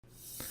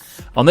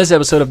On this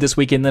episode of This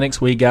Week in Linux,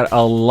 we got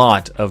a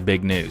lot of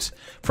big news.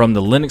 From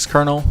the Linux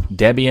Kernel,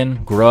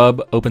 Debian,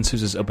 GRUB,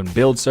 openSUSE's Open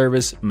Build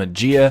Service,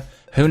 Mageia,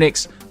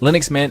 Whonix,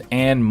 Linux Mint,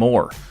 and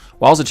more.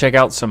 We'll also check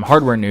out some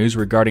hardware news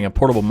regarding a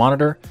portable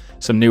monitor,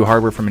 some new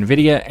hardware from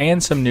NVidia,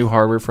 and some new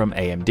hardware from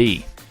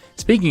AMD.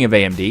 Speaking of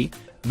AMD,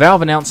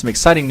 Valve announced some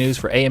exciting news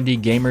for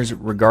AMD gamers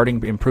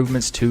regarding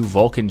improvements to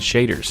Vulkan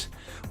shaders.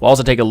 We'll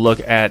also take a look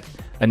at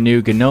a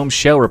new GNOME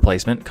shell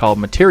replacement called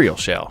Material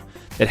Shell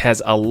that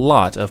has a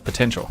lot of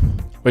potential.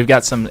 We've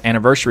got some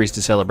anniversaries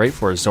to celebrate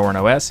for Zorin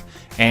OS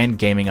and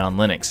gaming on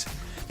Linux.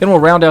 Then we'll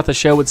round out the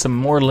show with some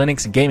more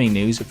Linux gaming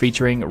news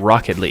featuring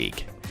Rocket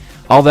League.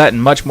 All that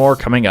and much more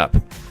coming up.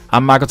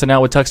 I'm Michael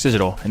Tennell with Tux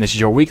Digital, and this is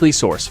your weekly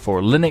source for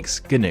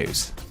Linux good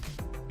news.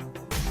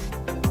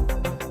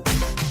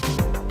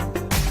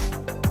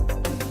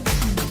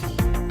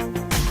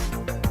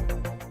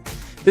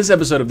 This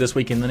episode of This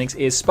Week in Linux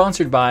is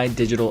sponsored by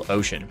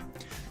DigitalOcean.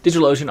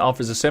 DigitalOcean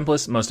offers the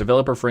simplest, most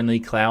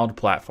developer-friendly cloud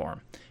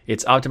platform.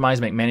 It's optimized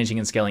to make managing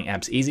and scaling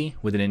apps easy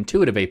with an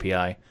intuitive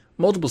API,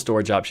 multiple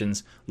storage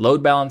options,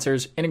 load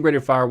balancers,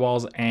 integrated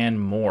firewalls,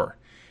 and more.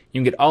 You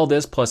can get all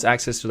this plus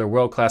access to their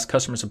world-class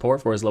customer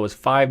support for as low as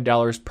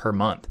 $5 per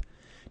month.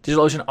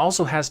 DigitalOcean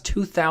also has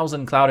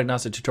 2,000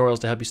 cloud-agnostic tutorials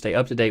to help you stay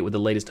up to date with the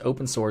latest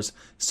open-source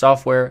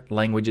software,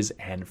 languages,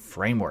 and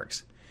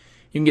frameworks.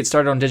 You can get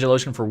started on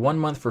DigitalOcean for 1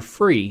 month for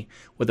free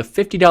with a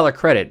 $50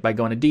 credit by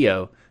going to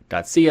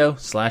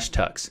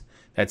do.co/tux.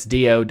 That's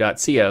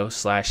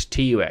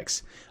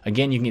do.co/tux.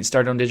 Again, you can get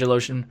started on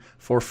DigitalOcean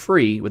for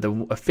free with a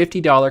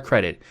 $50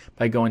 credit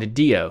by going to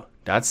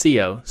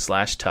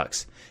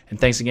do.co/tux. And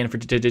thanks again to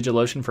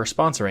DigitalOcean for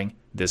sponsoring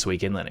This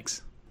Week in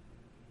Linux.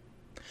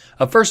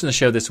 Up first in the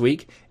show this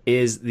week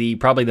is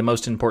probably the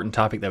most important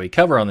topic that we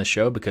cover on this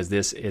show, because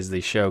this is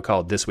the show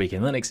called This Week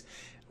in Linux.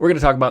 We're going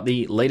to talk about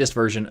the latest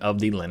version of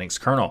the Linux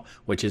kernel,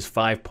 which is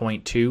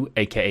 5.2,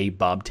 aka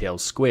Bobtail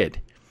Squid.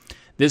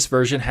 This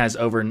version has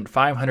over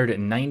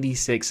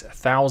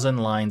 596,000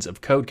 lines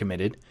of code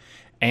committed,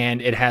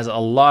 and it has a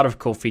lot of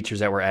cool features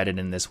that were added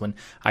in this one.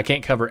 I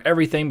can't cover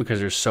everything because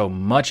there's so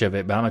much of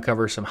it, but I'm going to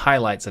cover some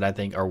highlights that I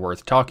think are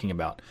worth talking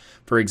about.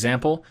 For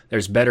example,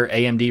 there's better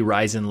AMD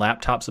Ryzen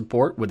laptop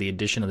support with the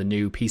addition of the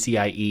new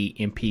PCIe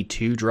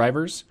MP2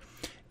 drivers.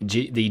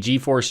 The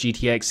GeForce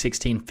GTX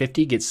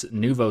 1650 gets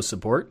Nouveau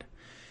support.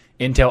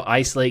 Intel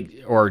Ice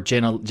Lake or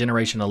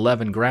Generation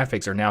 11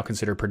 graphics are now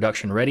considered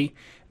production ready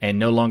and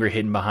no longer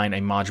hidden behind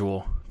a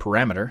module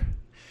parameter.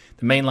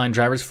 The mainline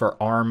drivers for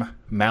ARM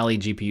Mali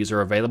GPUs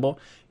are available.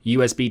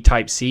 USB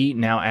Type-C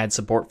now adds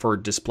support for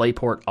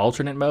DisplayPort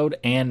alternate mode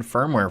and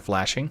firmware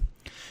flashing.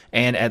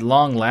 And at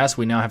long last,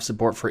 we now have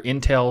support for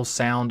Intel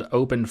Sound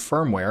Open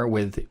firmware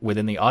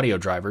within the audio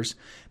drivers.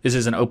 This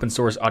is an open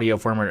source audio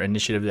firmware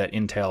initiative that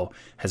Intel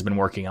has been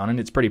working on, and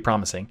it's pretty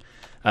promising.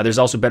 There's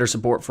also better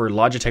support for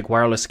Logitech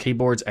wireless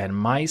keyboards and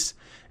mice.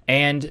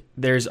 And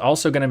there's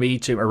also going to be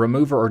a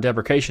remover or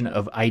deprecation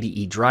of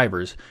IDE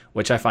drivers,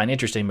 which I find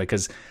interesting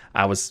because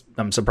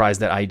I'm surprised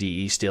that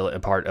IDE is still a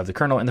part of the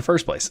kernel in the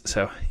first place.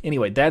 So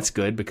anyway, that's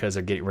good because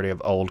they're getting rid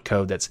of old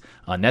code that's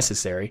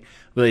unnecessary.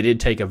 But they did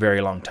take a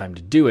very long time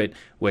to do it,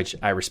 which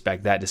I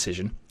respect that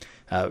decision.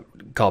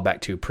 Call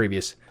back to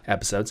previous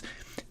episodes.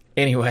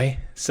 Anyway,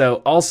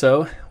 so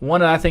also, one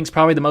that I think is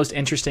probably the most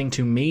interesting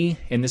to me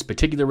in this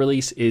particular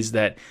release is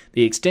that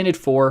the Extended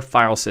 4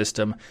 file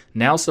system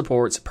now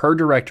supports per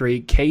directory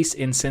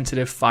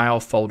case-insensitive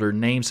file folder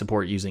name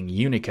support using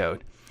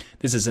Unicode.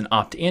 This is an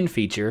opt-in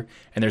feature,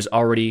 and there's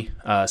already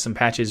some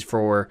patches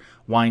for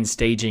wine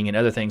staging and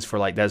other things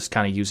for those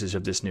kind of usage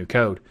of this new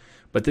code.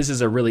 But this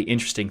is a really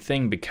interesting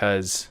thing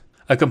because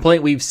a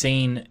complaint we've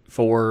seen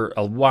for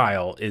a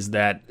while is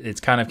that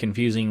it's kind of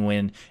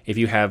confusing if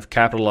you have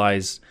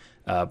capitalized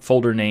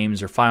folder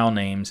names or file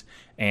names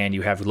and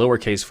you have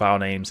lowercase file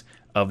names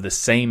of the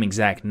same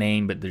exact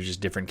name but they're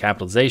just different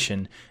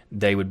capitalization,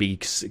 they would be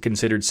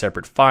considered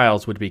separate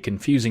files, would be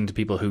confusing to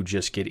people who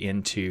just get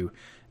into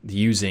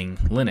using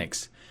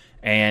Linux.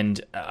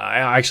 And I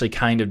actually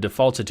kind of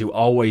defaulted to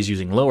always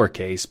using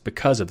lowercase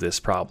because of this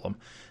problem.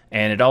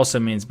 And it also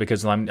means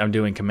because I'm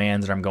doing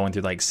commands and I'm going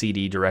through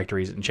CD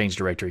directories and change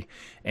directory,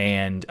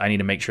 and I need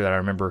to make sure that I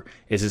remember,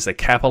 is this a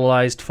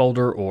capitalized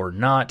folder or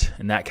not,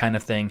 and that kind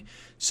of thing.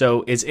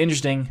 So it's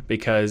interesting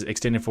because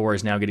Extended 4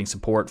 is now getting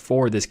support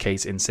for this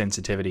case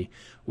insensitivity,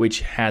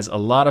 which has a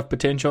lot of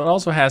potential. It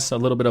also has a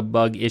little bit of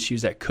bug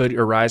issues that could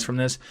arise from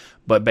this,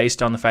 but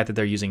based on the fact that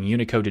they're using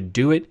Unicode to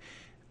do it,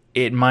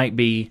 it might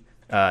be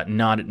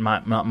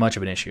not much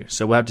of an issue.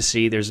 So we'll have to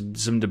see. There's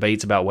some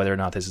debates about whether or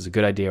not this is a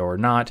good idea or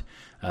not.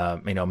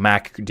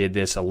 Mac did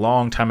this a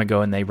long time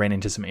ago and they ran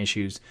into some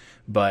issues,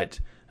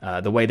 but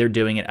The way they're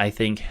doing it, I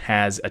think,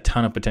 has a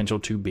ton of potential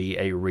to be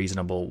a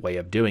reasonable way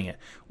of doing it,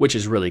 which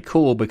is really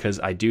cool because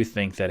I do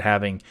think that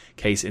having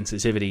case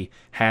sensitivity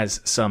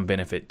has some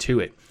benefit to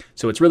it.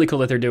 So it's really cool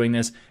that they're doing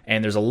this,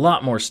 and there's a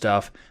lot more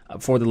stuff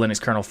for the Linux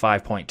kernel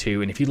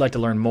 5.2. And if you'd like to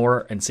learn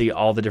more and see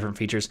all the different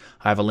features,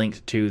 I have a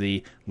link to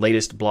the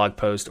latest blog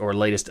post or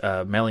latest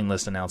mailing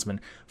list announcement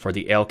for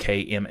the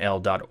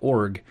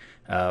lkml.org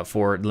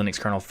for Linux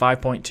kernel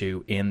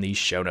 5.2 in the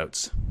show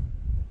notes.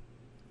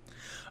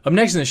 Up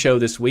next in the show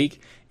this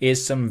week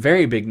is some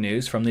very big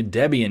news from the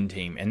Debian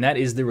team, and that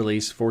is the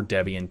release for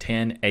Debian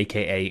 10,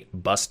 aka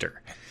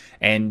Buster.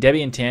 And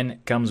Debian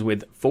 10 comes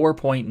with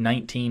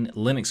 4.19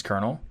 Linux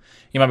kernel.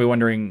 You might be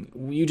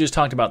wondering, you just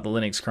talked about the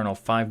Linux kernel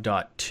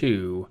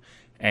 5.2,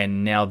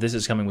 and now this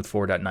is coming with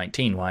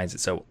 4.19. Why is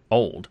it so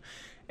old?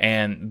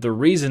 And the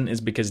reason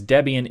is because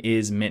Debian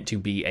is meant to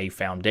be a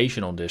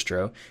foundational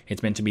distro.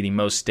 It's meant to be the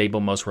most stable,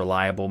 most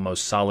reliable,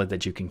 most solid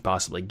that you can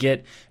possibly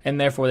get, and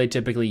therefore they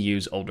typically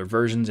use older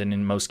versions, and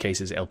in most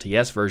cases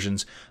LTS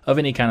versions, of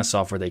any kind of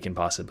software they can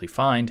possibly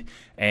find.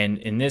 And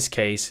in this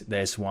case,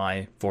 that's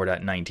why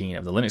 4.19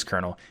 of the Linux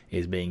kernel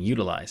is being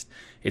utilized.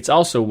 It's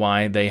also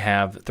why they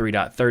have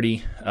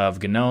 3.30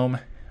 of GNOME,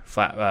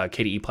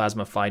 KDE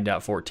Plasma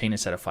 5.14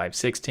 instead of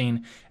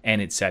 5.16,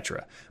 and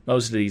etc.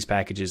 Most of these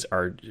packages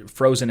are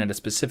frozen at a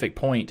specific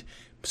point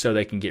so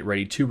they can get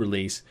ready to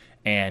release,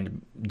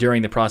 and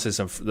during the process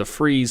of the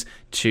freeze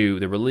to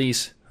the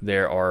release,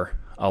 there are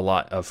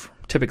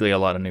typically a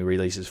lot of new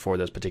releases for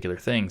those particular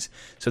things.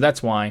 So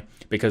that's why,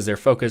 because they're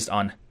focused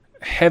on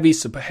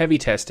heavy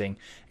testing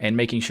and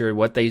making sure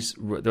what they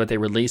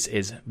release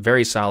is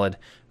very solid,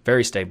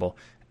 very stable,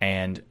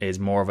 and is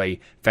more of a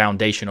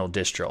foundational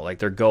distro. Like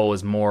their goal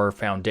is more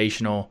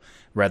foundational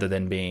rather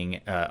than being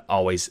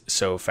always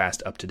so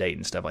fast up to date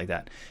and stuff like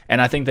that.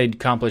 And I think they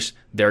accomplished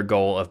their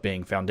goal of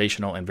being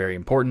foundational and very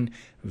important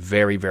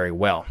very, very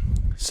well.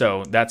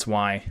 So that's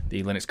why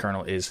the Linux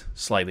kernel is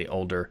slightly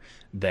older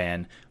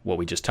than what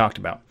we just talked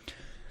about.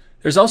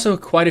 There's also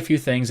quite a few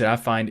things that I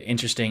find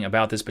interesting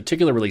about this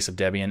particular release of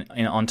Debian,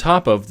 and on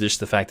top of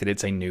just the fact that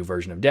it's a new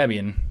version of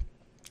Debian,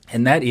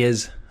 and that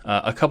is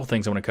a couple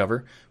things I want to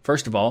cover.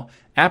 First of all,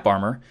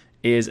 AppArmor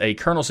is a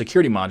kernel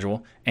security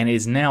module and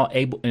is now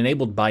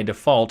enabled by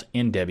default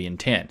in Debian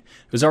 10.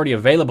 It was already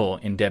available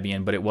in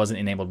Debian, but it wasn't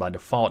enabled by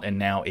default, and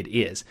now it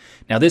is.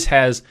 Now this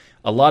has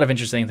a lot of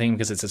interesting things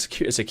because it's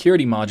a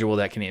security module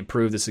that can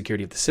improve the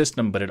security of the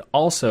system, but it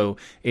also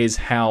is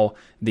how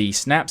the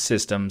snap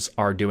systems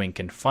are doing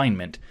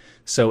confinement.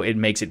 So it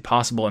makes it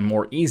possible and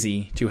more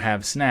easy to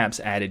have snaps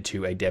added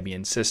to a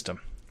Debian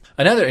system.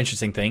 Another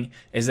interesting thing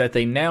is that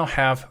they now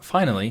have,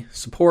 finally,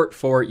 support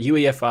for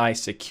UEFI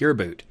Secure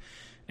Boot.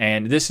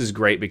 And this is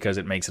great because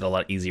it makes it a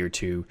lot easier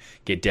to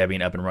get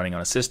Debian up and running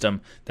on a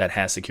system that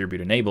has Secure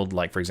Boot enabled,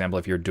 like, for example,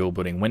 if you're dual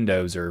booting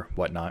Windows or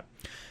whatnot.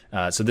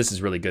 So this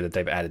is really good that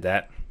they've added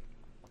that.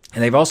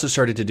 And they've also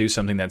started to do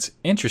something that's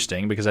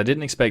interesting because I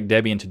didn't expect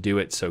Debian to do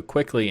it so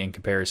quickly in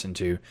comparison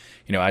to,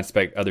 I'd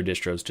expect other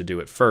distros to do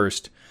it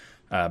first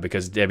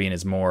because Debian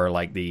is more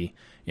like the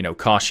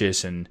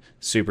cautious and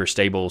super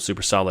stable,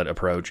 super solid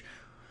approach.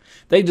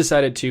 They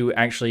decided to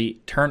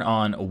actually turn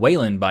on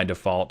Wayland by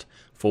default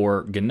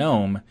for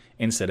GNOME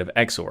instead of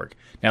Xorg.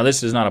 Now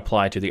this does not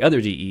apply to the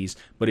other DEs,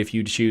 but if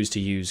you choose to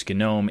use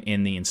GNOME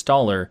in the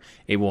installer,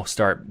 it will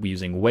start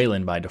using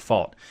Wayland by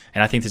default.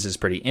 And I think this is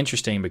pretty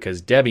interesting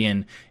because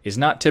Debian is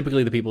not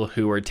typically the people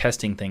who are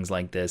testing things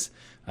like this.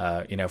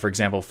 For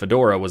example,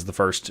 Fedora was the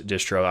first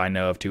distro I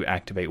know of to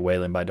activate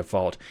Wayland by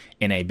default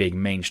in a big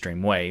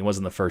mainstream way. It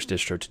wasn't the first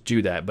distro to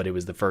do that, but it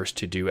was the first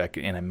to do it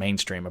in a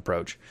mainstream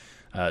approach.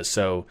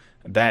 So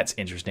that's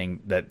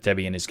interesting that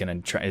Debian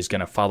is going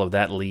to follow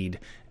that lead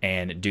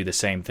and do the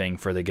same thing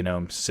for the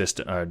GNOME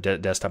system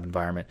desktop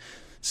environment.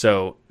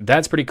 So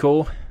that's pretty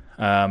cool.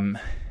 I'm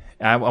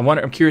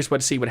curious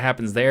to see what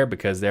happens there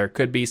because there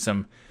could be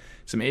some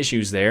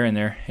issues there, and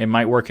it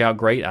might work out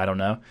great. I don't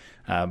know.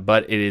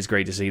 But it is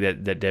great to see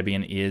that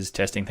Debian is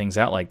testing things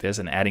out like this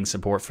and adding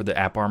support for the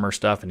AppArmor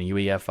stuff and the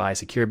UEFI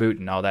Secure Boot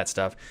and all that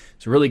stuff.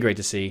 It's really great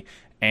to see,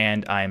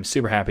 and I'm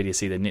super happy to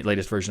see the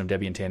latest version of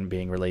Debian 10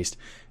 being released.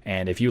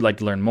 And if you'd like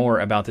to learn more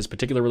about this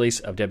particular release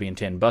of Debian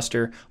 10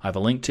 Buster, I have a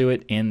link to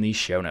it in the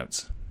show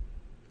notes.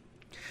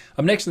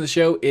 Up next in the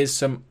show is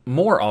some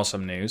more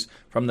awesome news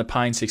from the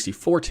Pine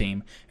 64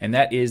 team, and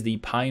that is the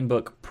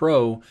Pinebook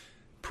Pro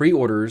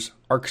pre-orders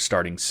are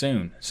starting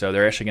soon. So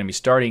they're actually going to be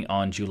starting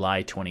on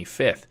July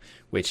 25th,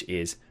 which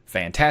is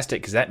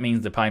fantastic because that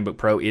means the Pinebook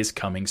Pro is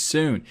coming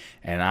soon,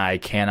 and I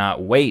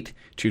cannot wait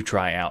to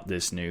try out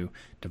this new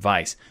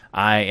device.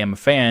 I am a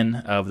fan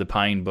of the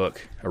Pinebook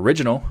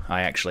original.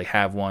 I actually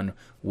have one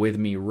with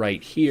me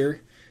right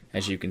here.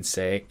 As you can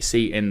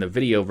see in the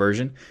video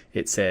version,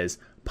 it says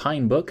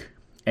Pinebook,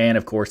 and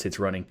of course it's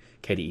running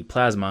KDE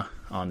Plasma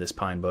on this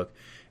Pinebook,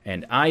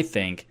 and I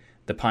think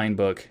the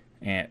Pinebook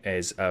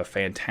is a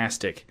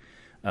fantastic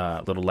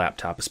little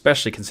laptop,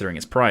 especially considering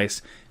its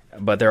price.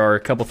 But there are a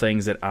couple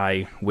things that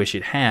I wish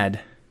it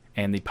had,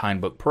 and the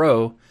Pinebook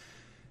Pro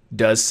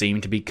does seem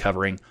to be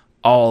covering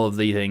all of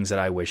the things that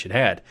I wish it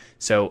had.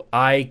 So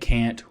I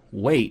can't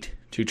wait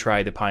to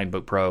try the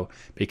Pinebook Pro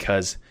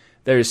because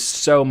there's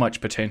so much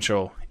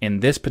potential in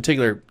this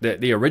particular,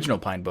 the original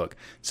Pinebook.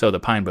 So the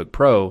Pinebook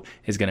Pro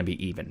is going to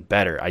be even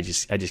better. I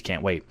just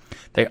can't wait.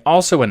 They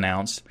also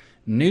announced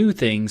new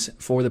things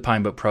for the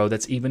Pinebook Pro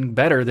that's even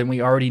better than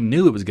we already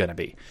knew it was going to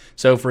be.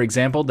 So for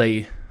example,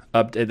 they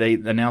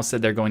announced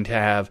that they're going to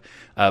have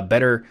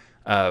better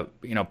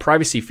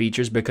privacy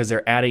features because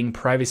they're adding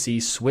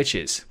privacy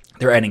switches.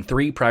 They're adding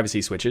 3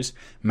 privacy switches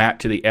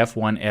mapped to the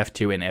F1,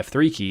 F2, and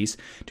F3 keys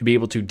to be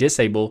able to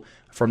disable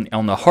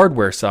on the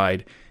hardware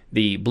side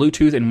the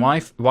Bluetooth and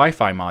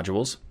Wi-Fi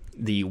modules,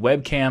 the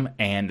webcam,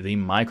 and the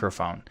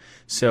microphone.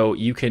 So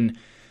you can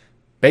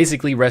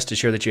basically rest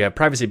assured that you have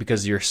privacy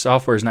because your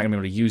software is not going to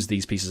be able to use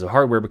these pieces of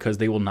hardware because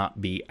they will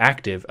not be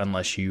active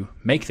unless you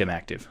make them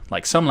active.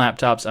 Like some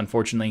laptops,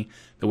 unfortunately,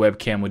 the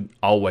webcam would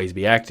always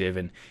be active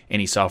and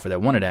any software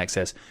that wanted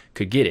access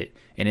could get it.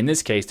 And in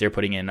this case, they're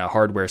putting in a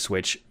hardware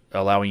switch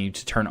allowing you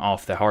to turn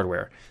off the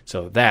hardware.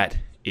 So that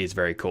is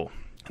very cool.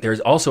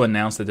 There's also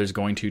announced that there's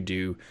going to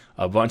do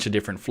a bunch of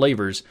different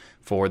flavors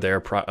for their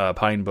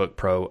Pinebook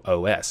Pro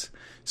OS.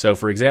 So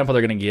for example,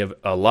 they're going to give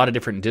a lot of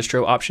different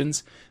distro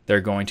options. They're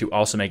going to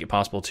also make it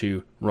possible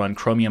to run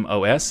Chromium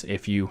OS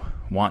if you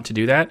want to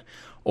do that,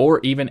 or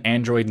even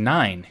Android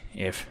 9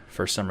 if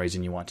for some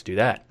reason you want to do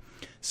that.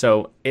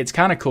 So it's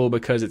kind of cool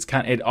because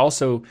it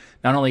also,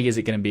 not only is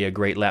it going to be a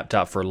great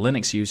laptop for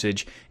Linux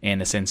usage in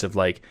the sense of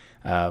like,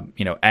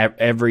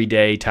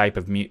 everyday type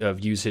of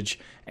usage,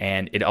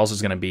 and it also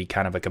is going to be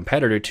kind of a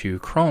competitor to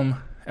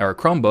Chrome or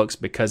Chromebooks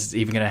because it's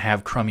even going to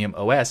have Chromium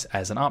OS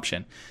as an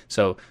option.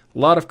 So a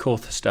lot of cool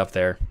stuff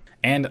there,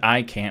 and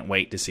I can't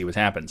wait to see what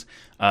happens.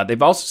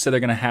 They've also said they're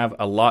going to have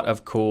a lot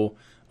of cool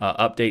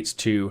updates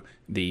to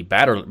the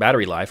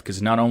battery life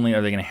because not only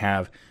are they going to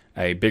have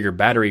a bigger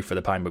battery for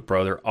the Pinebook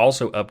Pro, they're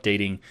also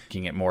updating,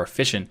 making it more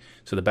efficient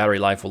so the battery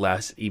life will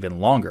last even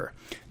longer.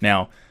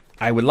 Now,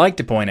 I would like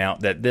to point out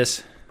that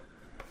this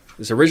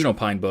original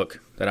Pinebook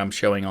that I'm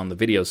showing on the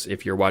videos,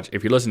 if you're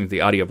listening to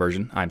the audio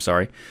version, I'm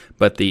sorry,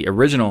 but the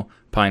original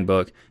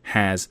Pinebook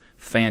has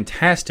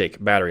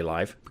fantastic battery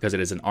life because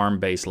it is an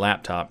ARM-based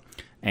laptop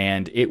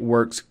and it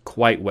works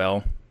quite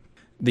well.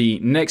 The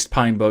next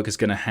Pinebook is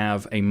going to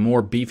have a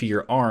more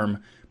beefier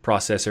ARM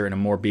processor and a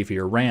more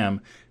beefier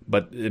RAM,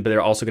 but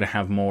they're also going to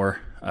have more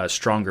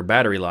stronger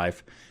battery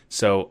life.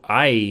 So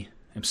I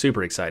am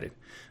super excited.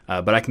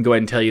 But I can go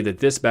ahead and tell you that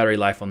this battery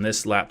life on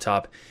this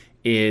laptop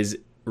is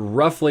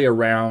roughly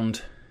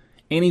around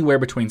anywhere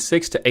between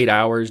 6 to 8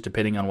 hours,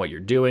 depending on what you're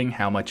doing,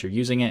 how much you're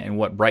using it, and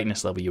what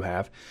brightness level you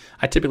have.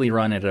 I typically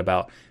run it at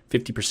about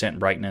 50%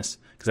 brightness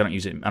because I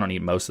don't need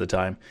it most of the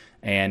time,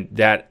 and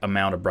that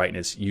amount of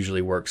brightness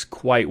usually works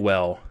quite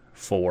well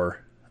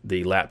for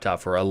the laptop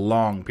for a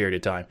long period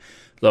of time.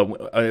 Look,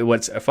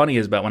 what's funny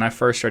is about when I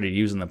first started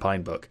using the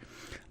Pinebook,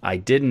 I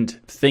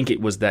didn't think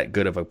it was that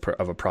good of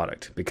a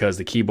product because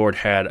the keyboard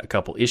had a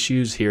couple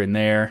issues here and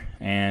there,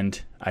 and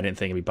I didn't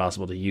think it'd be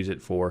possible to use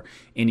it for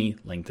any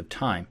length of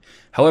time.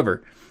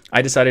 However,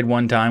 I decided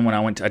one time when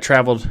I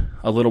traveled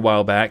a little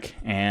while back,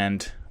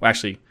 and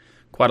actually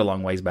quite a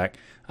long ways back,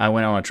 I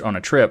went on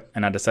a trip,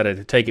 and I decided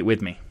to take it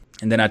with me.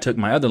 And then I took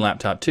my other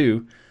laptop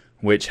too,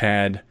 which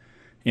had,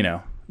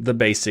 the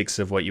basics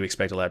of what you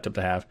expect a laptop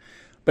to have.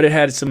 But it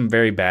had some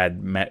very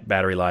bad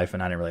battery life,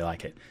 and I didn't really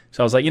like it.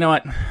 So I was like, you know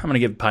what? I'm going to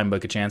give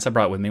Pinebook a chance. I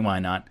brought it with me. Why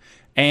not?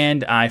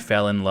 And I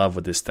fell in love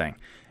with this thing.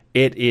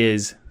 It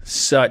is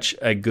such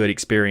a good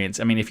experience.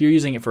 I mean, if you're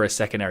using it for as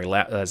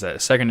a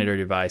secondary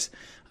device,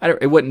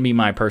 it wouldn't be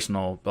my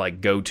personal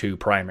go-to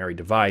primary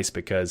device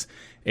because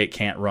it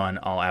can't run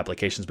all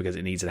applications because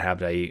it needs to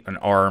have an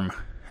ARM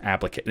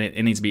application.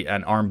 It needs to be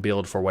an ARM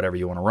build for whatever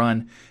you want to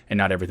run, and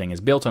not everything is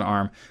built on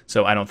ARM.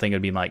 So I don't think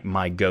it'd be like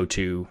my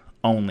go-to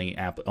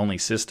only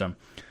system,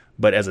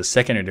 but as a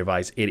secondary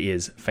device, it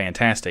is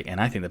fantastic, and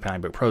I think the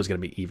Pinebook Pro is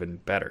going to be even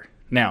better.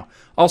 Now,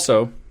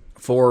 also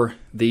for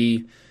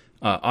the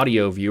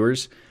audio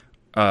viewers,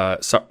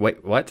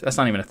 wait, what? That's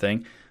not even a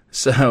thing.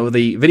 So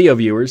the video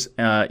viewers,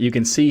 you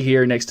can see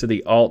here next to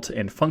the Alt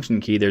and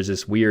Function key, there's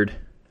this weird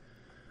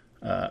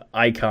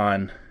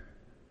icon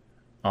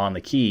on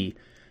the key,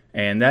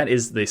 and that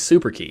is the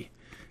Super key.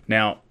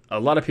 Now,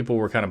 a lot of people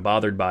were kind of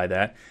bothered by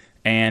that,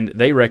 and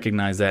they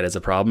recognize that as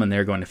a problem, and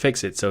they're going to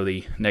fix it. So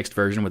the next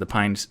version with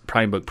the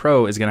Pinebook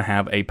Pro is going to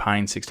have a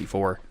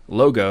Pine64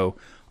 logo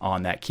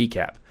on that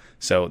keycap.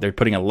 So they're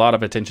putting a lot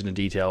of attention to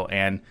detail,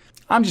 and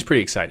I'm just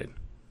pretty excited.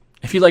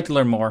 If you'd like to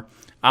learn more,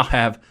 I'll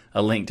have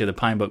a link to the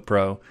Pinebook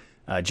Pro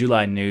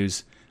July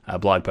news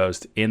blog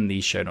post in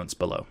the show notes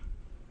below.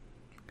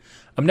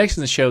 Up next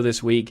in the show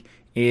this week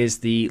is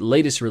the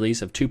latest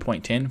release of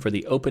 2.10 for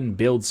the Open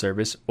Build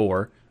Service,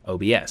 or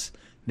OBS.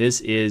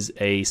 This is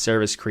a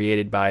service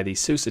created by the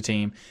SUSE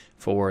team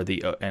for an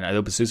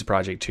openSUSE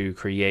project to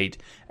create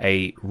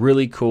a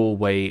really cool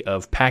way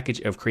of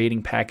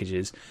creating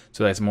packages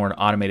so that's more an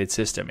automated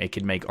system. It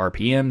can make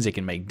RPMs, it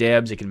can make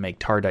debs, it can make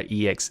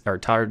tar.exe or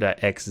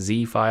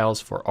tar.xz files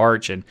for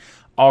Arch and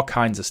all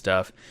kinds of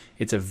stuff.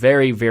 It's a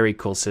very, very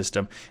cool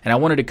system. And I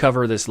wanted to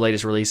cover this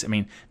latest release. I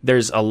mean,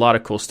 there's a lot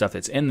of cool stuff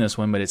that's in this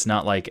one, but it's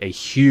not like a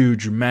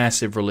huge,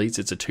 massive release.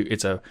 It's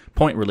a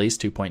point release,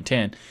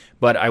 2.10.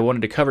 But I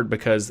wanted to cover it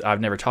because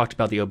I've never talked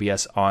about the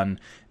OBS on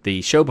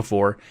the show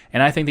before.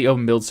 And I think the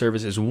Open Build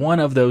Service is one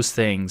of those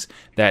things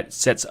that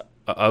sets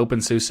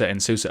openSUSE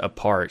and SUSE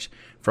apart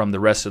from the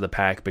rest of the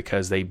pack,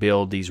 because they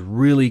build these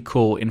really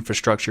cool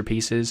infrastructure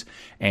pieces,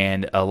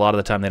 and a lot of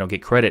the time they don't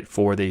get credit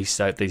for these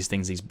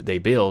things they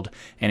build,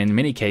 and in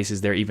many cases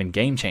they're even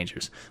game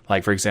changers.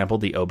 Like, for example,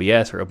 the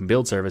OBS, or Open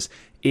Build Service,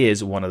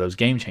 is one of those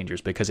game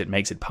changers because it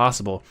makes it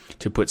possible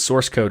to put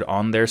source code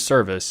on their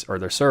service or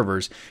their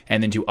servers,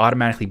 and then to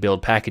automatically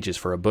build packages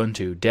for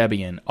Ubuntu,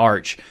 Debian,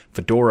 Arch,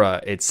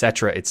 Fedora,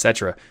 etc.,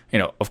 etc.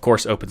 Of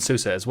course,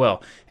 openSUSE as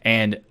well,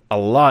 and a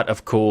lot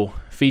of cool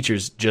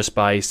features just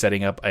by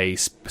setting up a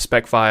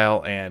spec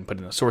file and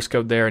putting the source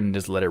code there and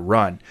just let it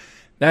run.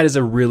 That is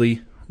a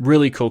really,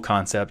 really cool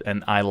concept,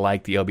 and I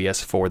like the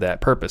OBS for that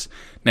purpose.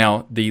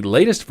 Now, the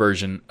latest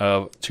version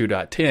of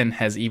 2.10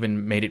 has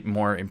even made it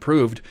more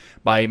improved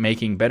by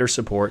making better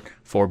support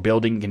for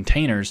building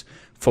containers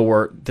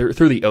through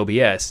the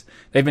OBS.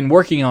 They've been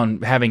working on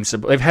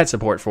they've had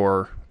support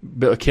for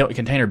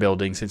container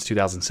building since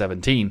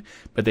 2017,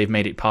 but they've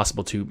made it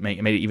possible to made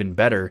it even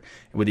better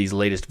with these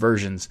latest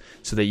versions,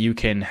 so that you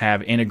can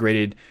have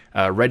integrated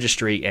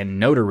registry and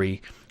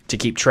notary to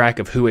keep track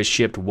of who has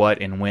shipped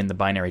what and when, the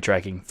binary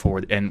tracking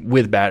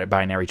with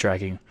binary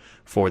tracking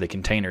for the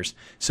containers.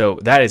 So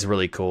that is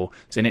really cool,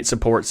 and it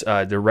supports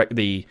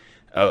the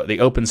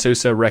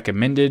openSUSE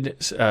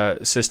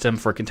recommended system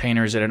for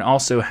containers, and it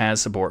also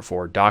has support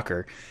for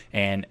Docker,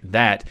 and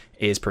that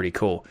is pretty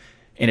cool.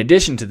 In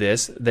addition to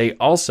this, they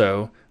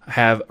also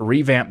have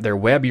revamped their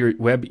web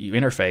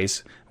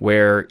interface,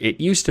 where it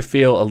used to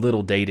feel a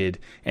little dated,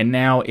 and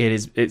now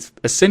it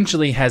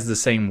essentially has the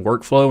same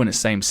workflow and the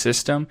same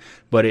system,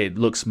 but it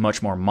looks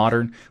much more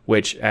modern,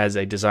 which, as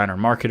a designer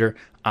and marketer,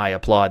 I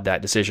applaud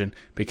that decision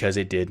because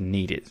it did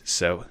need it.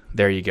 So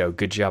there you go.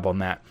 Good job on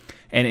that.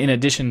 And in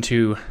addition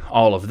to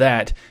all of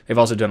that, they've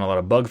also done a lot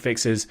of bug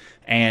fixes,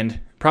 and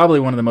probably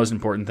one of the most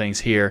important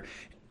things here,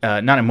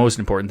 not the most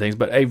important things,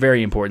 but a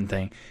very important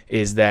thing,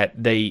 is that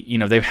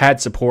they've had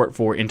support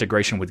for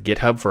integration with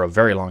GitHub for a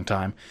very long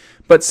time.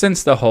 But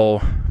since the whole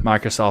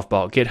Microsoft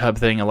bought GitHub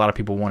thing, a lot of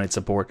people wanted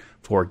support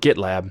for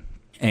GitLab,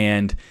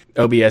 and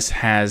OBS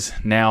has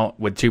now,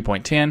 with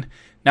 2.10,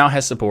 now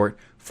has support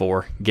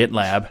for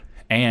GitLab,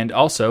 and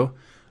also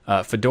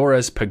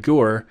Fedora's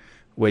Pagure,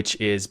 which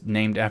is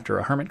named after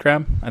a hermit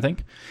crab, I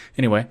think.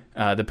 Anyway,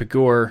 the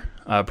Pagure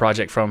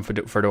project from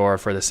Fedora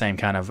for the same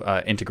kind of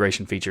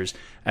integration features,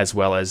 as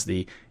well as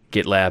the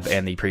GitLab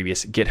and the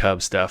previous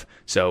GitHub stuff.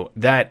 So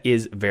that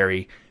is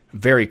very,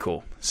 very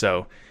cool.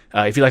 So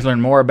if you'd like to learn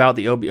more about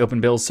the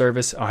Open Build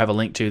Service, I'll have a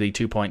link to the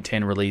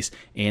 2.10 release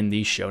in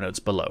the show notes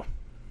below.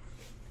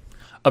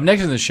 Up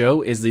next in the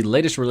show is the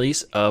latest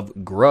release of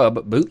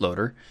GRUB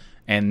bootloader,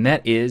 and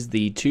that is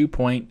the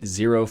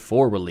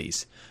 2.04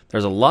 release.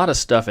 There's a lot of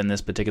stuff in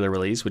this particular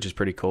release, which is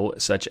pretty cool,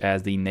 such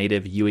as the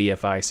native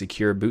UEFI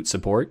secure boot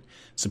support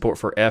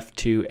for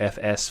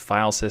F2FS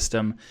file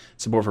system,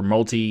 support for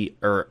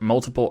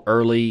multiple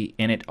early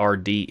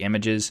init.rd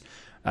images,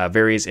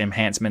 various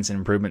enhancements and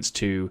improvements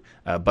to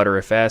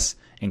Btrfs,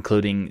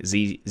 including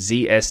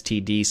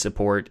ZSTD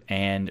support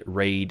and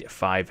RAID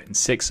 5 and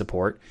 6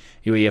 support,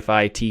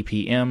 UEFI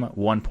TPM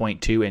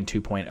 1.2 and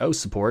 2.0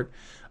 support,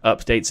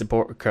 update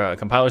support,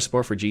 compiler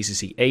support for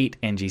GCC 8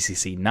 and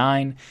GCC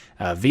 9,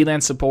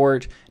 VLAN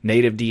support,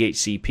 native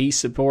DHCP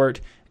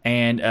support,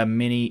 and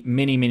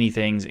many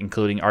things,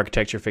 including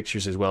architecture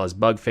fixtures as well as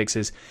bug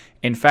fixes.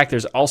 In fact,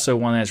 there's also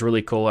one that's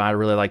really cool. I'm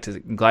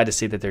glad to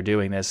see that they're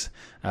doing this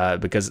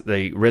because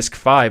the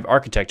RISC-V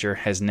architecture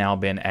has now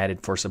been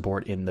added for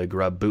support in the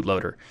GRUB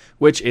bootloader,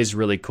 which is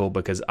really cool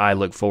because I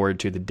look forward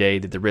to the day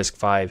that the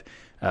RISC-V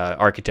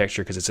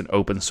architecture, because it's an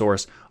open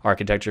source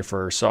architecture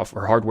for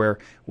software hardware,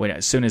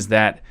 as soon as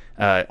that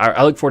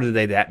I look forward to the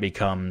day that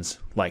becomes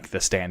like the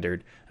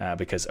standard,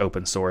 because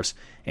open source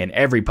in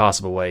every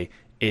possible way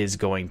is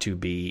going to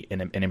be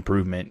an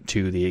improvement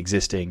to the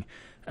existing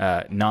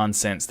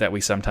nonsense that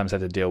we sometimes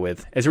have to deal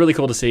with. It's really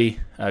cool to see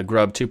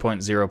GRUB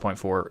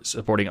 2.0.4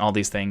 supporting all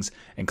these things,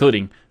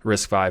 including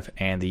RISC-V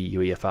and the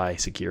UEFI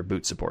secure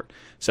boot support.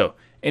 So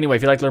anyway,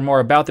 if you'd like to learn more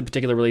about the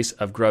particular release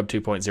of GRUB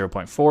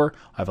 2.0.4,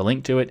 I have a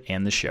link to it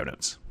in the show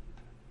notes.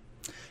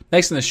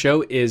 Next in the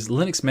show is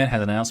Linux Mint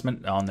has an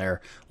announcement on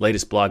their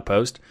latest blog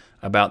post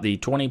about the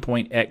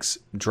 20.x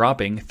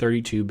dropping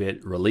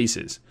 32-bit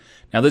releases.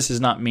 Now, this is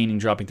not meaning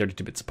dropping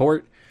 32-bit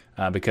support,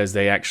 because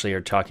they actually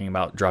are talking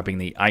about dropping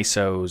the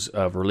ISOs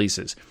of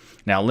releases.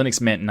 Now, Linux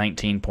Mint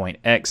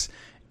 19.x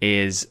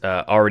is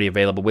already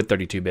available with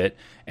 32-bit,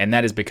 and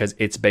that is because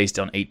it's based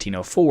on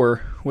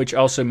 1804, which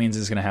also means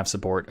it's going to have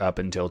support up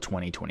until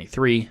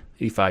 2023,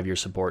 the 5-year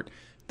support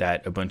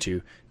that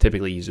Ubuntu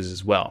typically uses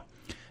as well.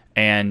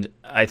 And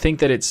I think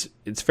that it's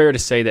fair to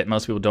say that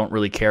most people don't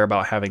really care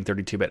about having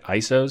 32-bit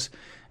ISOs,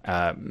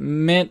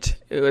 Mint,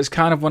 it was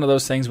kind of one of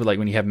those things where, like,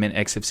 when you have Mint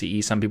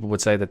XFCE, some people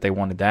would say that they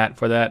wanted that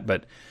for that,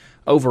 but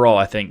overall,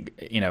 I think,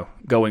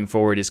 going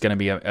forward is going to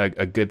be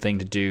a good thing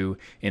to do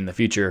in the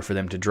future for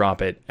them to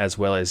drop it, as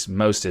well as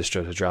most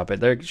distros to drop it.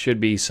 There should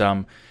be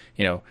some,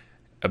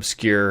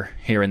 obscure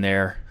here and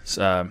there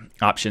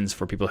options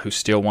for people who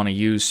still want to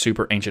use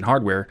super ancient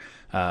hardware,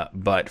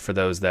 but for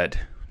those that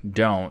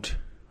don't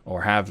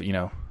or have,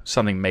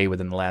 something made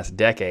within the last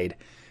decade,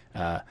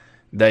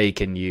 they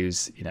can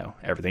use,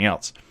 everything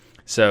else.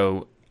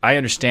 So I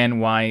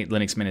understand why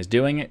Linux Mint is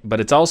doing it, but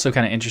it's also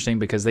kind of interesting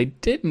because they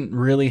didn't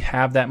really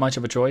have that much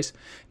of a choice.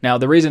 Now,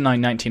 the reason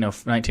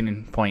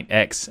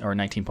 19.x or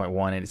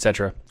 19.1,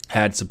 etc.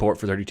 had support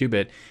for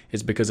 32-bit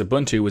is because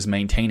Ubuntu was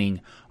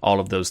maintaining all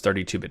of those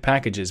 32-bit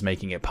packages,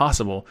 making it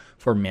possible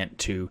for Mint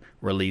to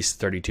release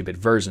 32-bit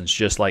versions,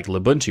 just like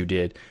Lubuntu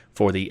did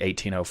for the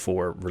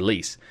 1804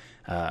 release.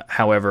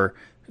 However,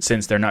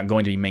 since they're not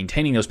going to be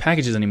maintaining those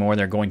packages anymore,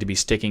 they're going to be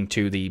sticking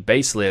to the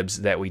base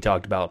libs that we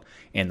talked about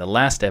in the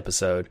last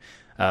episode.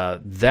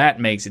 That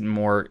makes it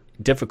more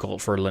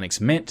difficult for Linux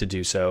Mint to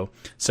do so.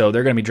 So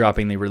they're going to be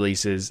dropping the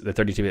releases, the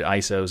 32-bit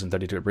ISOs and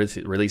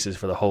 32-bit releases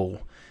for the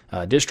whole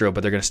distro,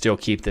 but they're going to still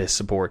keep this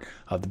support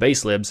of the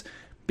base libs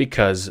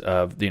because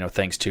of,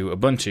 thanks to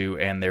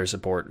Ubuntu and their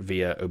support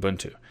via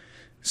Ubuntu.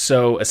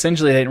 So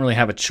essentially, they didn't really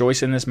have a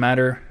choice in this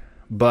matter,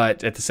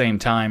 but at the same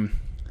time,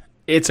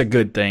 it's a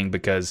good thing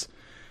because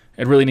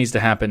it really needs to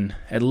happen,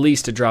 at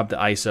least to drop the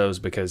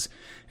ISOs, because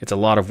it's a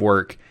lot of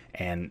work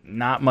and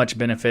not much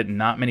benefit, and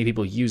not many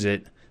people use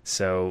it,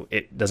 so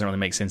it doesn't really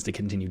make sense to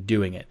continue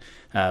doing it.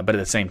 But at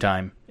the same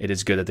time, it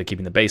is good that they're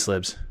keeping the base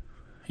libs,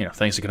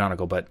 thanks to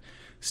Canonical, but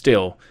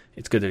still,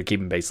 it's good that they're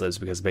keeping base libs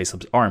because base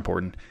libs are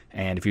important.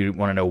 And if you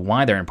want to know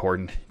why they're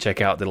important,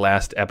 check out the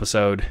last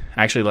episode,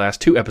 actually the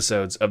last 2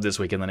 episodes of This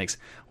Week in Linux,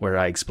 where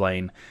I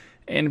explain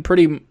in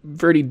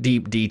pretty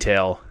deep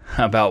detail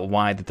about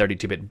why the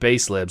 32-bit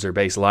base libs or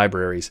base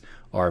libraries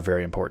are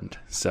very important.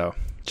 So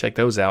check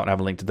those out. I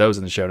have a link to those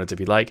in the show notes if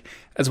you'd like,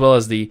 as well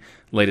as the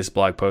latest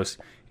blog post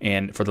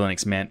and for the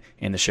Linux Mint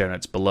in the show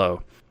notes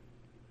below.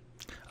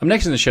 Up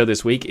next in the show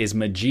this week is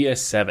Mageia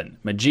 7.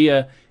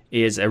 Mageia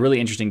is a really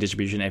interesting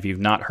distribution. If you've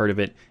not heard of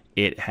it,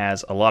 it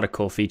has a lot of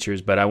cool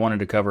features, but I wanted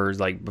to cover,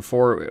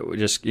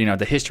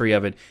 the history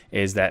of it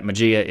is that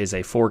Mageia is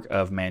a fork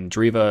of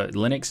Mandriva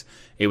Linux.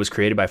 It was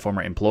created by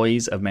former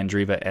employees of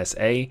Mandriva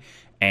SA,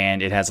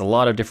 and it has a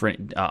lot of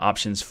different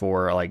options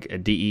for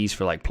DEs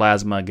for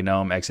Plasma,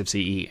 GNOME,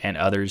 XFCE, and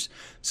others.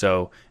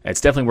 So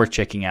it's definitely worth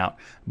checking out.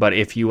 But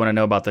if you want to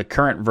know about the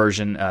current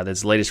version,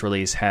 this latest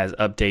release has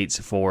updates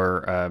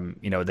for,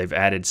 they've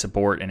added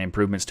support and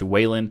improvements to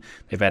Wayland.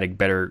 They've added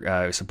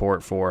better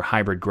support for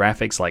hybrid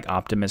graphics like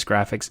Optimus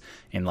graphics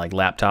in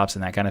laptops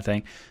and that kind of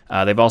thing.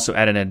 They've also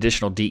added an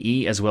additional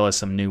DE as well as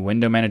some new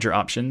window manager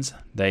options.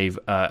 They've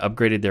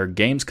upgraded their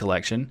games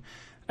collection,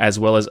 as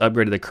well as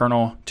upgraded the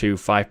kernel to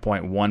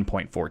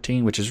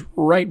 5.1.14, which is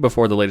right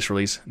before the latest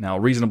release. Now,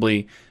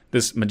 reasonably,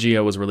 this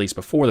Mageia was released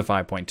before the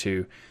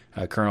 5.2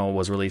 kernel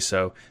was released,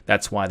 so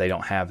that's why they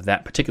don't have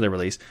that particular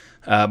release.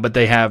 But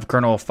they have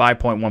kernel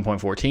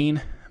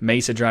 5.1.14,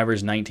 Mesa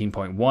drivers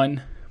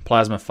 19.1,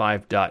 Plasma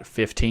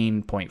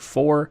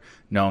 5.15.4,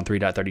 GNOME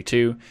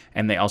 3.32,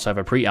 and they also have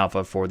a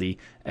pre-alpha for the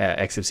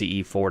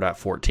XFCE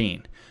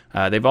 4.14.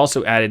 They've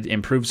also added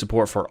improved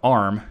support for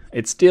ARM.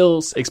 It's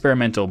still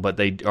experimental, but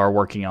they are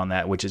working on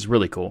that, which is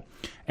really cool.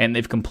 And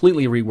they've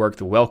completely reworked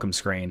the welcome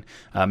screen,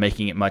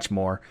 making it much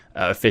more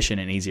efficient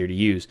and easier to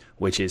use,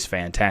 which is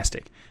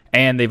fantastic.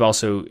 And they've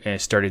also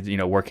started,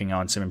 working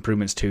on some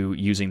improvements to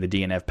using the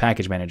DNF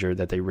package manager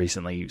that they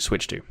recently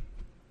switched to.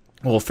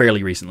 Well,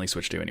 fairly recently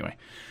switched to anyway.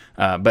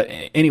 But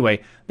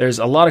anyway, there's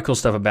a lot of cool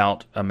stuff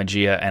about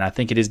Mageia, and I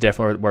think it is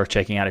definitely worth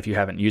checking out if you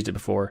haven't used it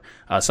before.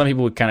 Some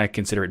people would kind of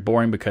consider it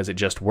boring because it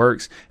just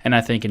works, and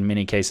I think in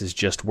many cases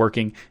just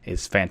working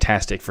is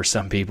fantastic for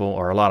some people,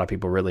 or a lot of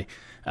people really.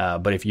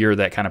 But if you're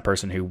that kind of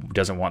person who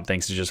doesn't want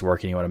things to just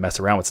work and you want to mess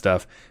around with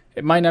stuff,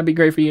 it might not be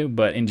great for you,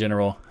 but in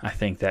general, I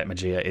think that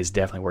Mageia is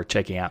definitely worth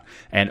checking out.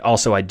 And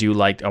also, I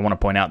want to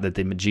point out that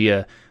the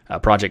Mageia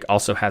project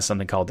also has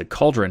something called the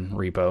Cauldron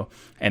repo,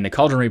 and the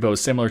Cauldron repo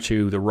is similar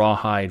to the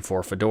Rawhide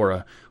for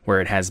Fedora,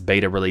 where it has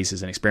beta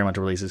releases and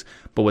experimental releases.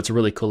 But what's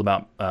really cool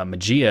about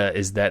Mageia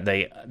is that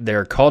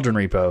their Cauldron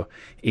repo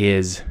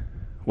is,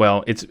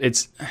 well,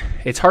 it's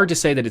hard to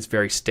say that it's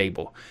very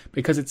stable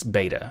because it's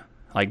beta.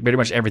 Pretty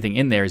much everything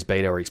in there is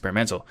beta or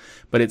experimental,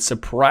 but it's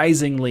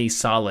surprisingly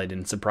solid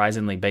and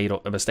surprisingly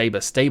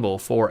stable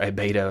for a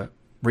beta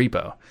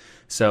repo.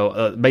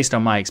 So based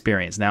on my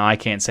experience, now I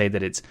can't say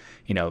that it's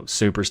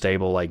super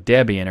stable like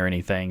Debian or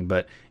anything,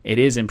 but it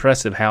is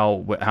impressive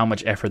how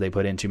much effort they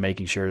put into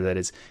making sure that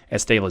it's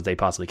as stable as they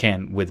possibly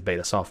can with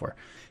beta software.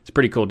 It's a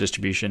pretty cool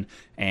distribution,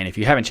 and if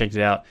you haven't checked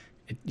it out,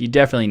 you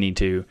definitely need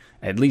to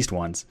at least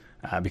once.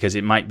 Because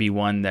it might be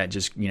one that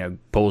just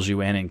pulls you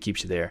in and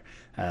keeps you there.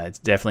 It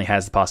definitely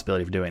has the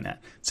possibility of doing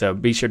that. So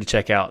be sure to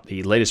check out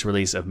the latest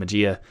release of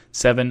Mageia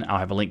 7. I'll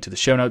have a link to the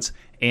show notes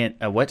and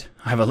I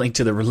have a link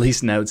to the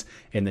release notes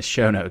in the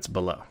show notes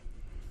below.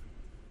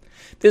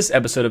 This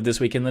episode of This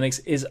Week in Linux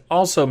is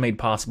also made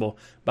possible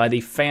by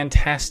the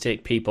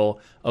fantastic people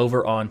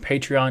over on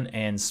Patreon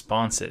and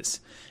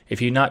Sponsors.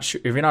 If you're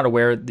not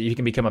aware, you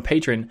can become a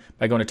patron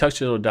by going to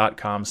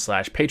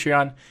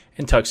tuxdigital.com/Patreon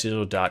and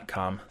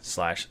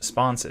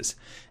tuxdigital.com/sponsors.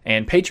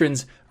 And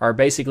patrons are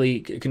basically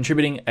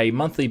contributing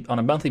on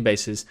a monthly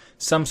basis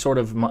some sort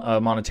of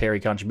monetary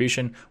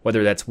contribution,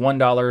 whether that's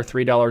 $1,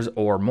 $3,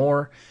 or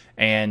more.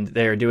 And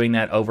they're doing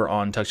that over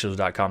on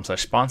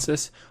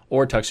tuxdigital.com/sponsors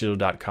or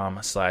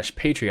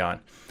tuxdigital.com/Patreon.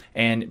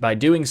 And by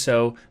doing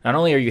so, not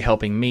only are you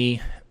helping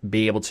me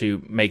be able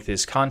to make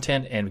this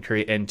content and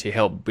create and to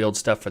help build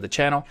stuff for the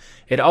channel,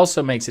 it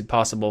also makes it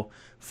possible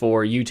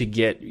for you to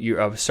get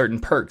your certain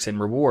perks and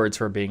rewards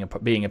for being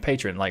a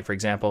patron. Like, for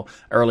example,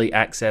 early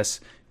access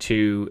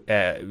to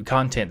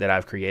content that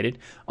I've created,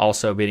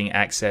 also getting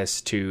access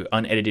to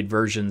unedited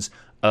versions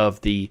of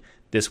the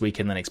This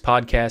Week in Linux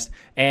podcast,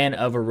 and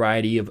a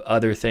variety of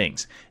other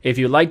things. If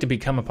you'd like to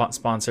become a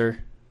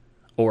sponsor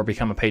or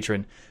become a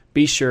patron,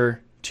 be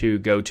sure to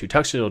go to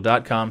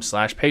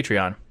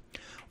tuxdigital.com/Patreon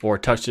or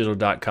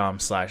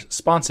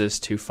tuxdigital.com/sponsors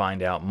to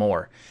find out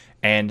more.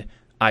 And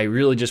I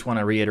really just want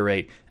to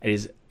reiterate, it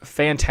is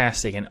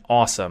fantastic and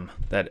awesome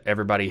that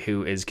everybody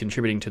who is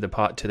contributing to the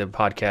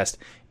podcast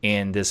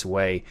in this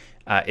way,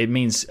 it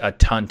means a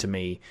ton to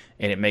me,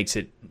 and it makes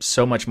it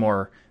so much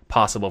more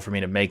possible for me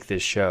to make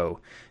this show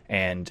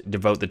and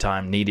devote the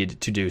time needed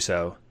to do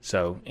so.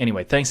 So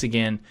anyway, thanks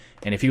again.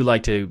 And if you'd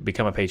like to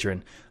become a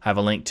patron, I have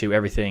a link to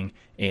everything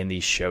in the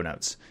show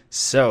notes.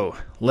 So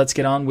let's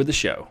get on with the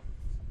show.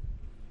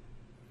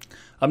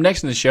 Up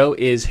next in the show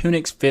is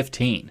Whonix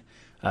 15.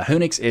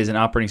 Whonix is an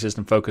operating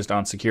system focused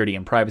on security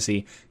and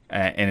privacy,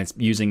 and it's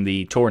using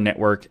the Tor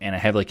network and a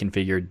heavily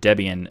configured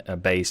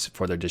Debian base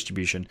for their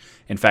distribution.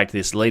 In fact,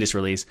 this latest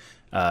release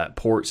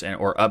ports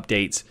or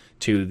updates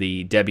to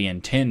the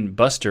Debian 10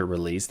 Buster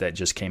release that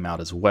just came out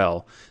as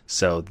well.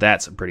 So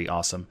that's pretty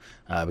awesome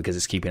because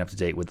it's keeping up to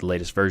date with the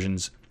latest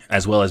versions,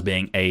 as well as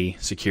being a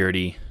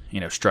security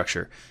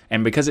structure.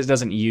 And because it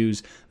doesn't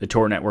use the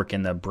Tor network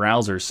in the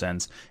browser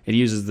sense, it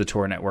uses the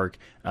Tor network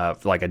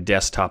like a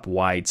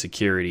desktop-wide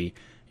security.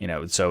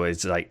 So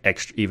it's like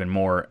even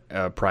more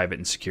private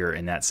and secure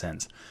in that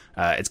sense.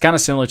 It's kind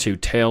of similar to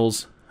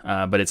Tails,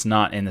 but it's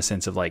not in the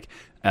sense of like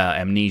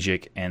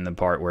amnesic and the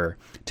part where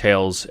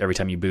Tails, every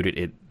time you boot it,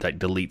 it like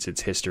deletes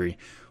its history.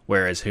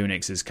 Whereas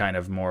Whonix is kind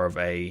of more of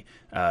a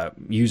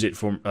use it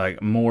for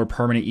like more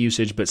permanent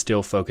usage, but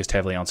still focused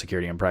heavily on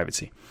security and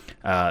privacy.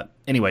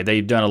 Anyway,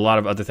 they've done a lot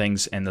of other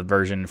things in the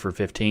version for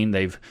 15.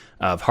 They've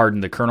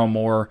hardened the kernel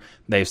more.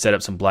 They've set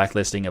up some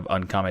blacklisting of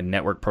uncommon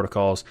network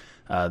protocols.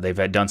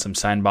 They've done some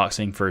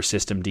sandboxing for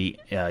systemd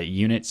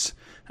units.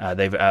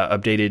 They've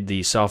updated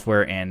the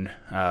software and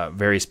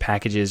various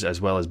packages, as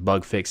well as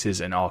bug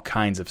fixes and all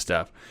kinds of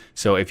stuff.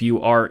 So if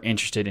you are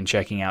interested in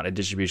checking out a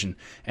distribution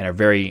and are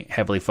very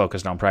heavily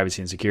focused on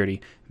privacy and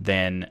security,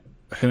 then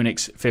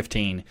Whonix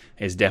 15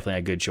 is definitely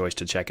a good choice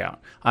to check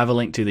out. I have a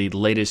link to the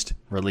latest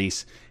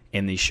release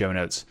in the show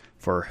notes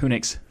for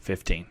Whonix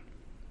 15.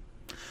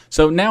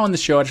 So now in the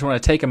show, I just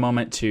want to take a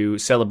moment to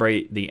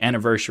celebrate the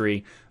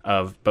anniversary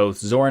of both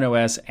Zorin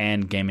OS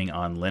and Gaming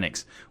on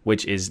Linux,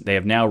 which is they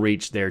have now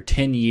reached their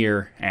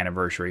 10-year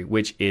anniversary,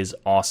 which is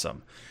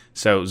awesome.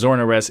 So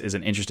Zorin OS is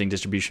an interesting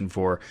distribution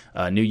for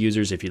new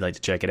users if you'd like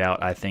to check it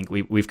out. I think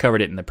we've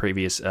covered it in the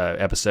previous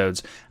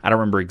episodes. I don't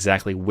remember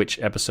exactly which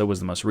episode was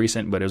the most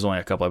recent, but it was only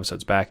a couple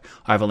episodes back.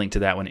 I have a link to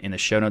that one in the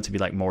show notes if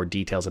you'd like more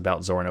details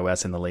about Zorin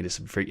OS and the latest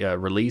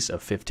release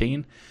of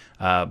 15.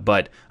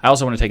 But I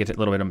also want to take a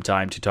little bit of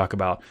time to talk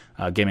about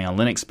Gaming on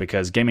Linux,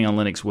 because Gaming on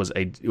Linux was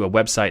a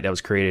website that was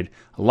created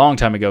a long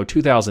time ago,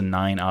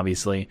 2009,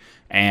 obviously,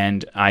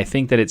 and I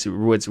think that it's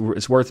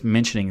worth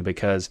mentioning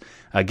because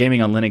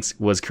Gaming on Linux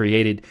was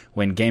created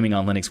when Gaming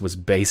on Linux was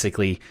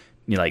basically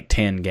like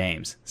 10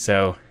 games.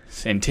 So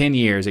in 10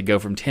 years, it go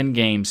from 10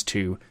 games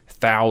to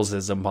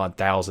thousands upon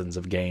thousands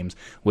of games,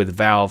 with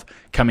Valve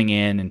coming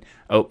in and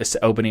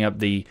opening up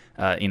the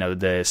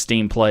the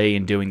Steam Play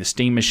and doing the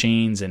Steam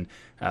machines and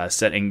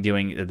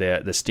doing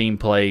the Steam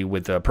Play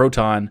with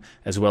Proton,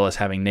 as well as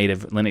having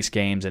native Linux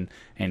games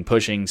and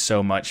pushing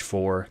so much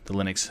for the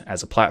Linux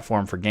as a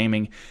platform for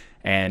gaming.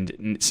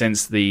 And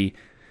since the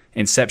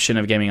inception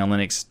of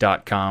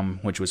GamingOnLinux.com,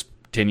 which was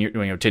 10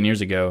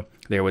 years ago,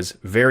 there was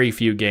very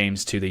few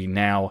games to the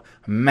now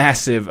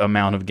massive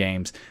amount of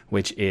games,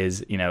 which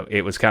is,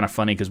 it was kind of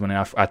funny because when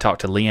I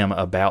talked to Liam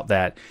about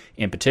that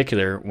in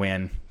particular,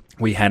 when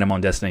we had him on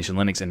Destination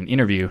Linux in an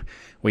interview,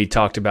 we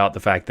talked about the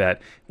fact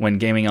that when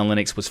Gaming on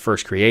Linux was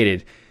first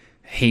created,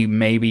 he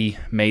maybe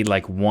made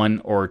like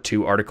 1 or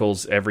 2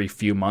 articles every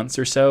few months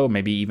or so,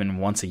 maybe even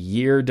once a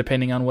year,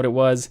 depending on what it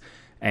was.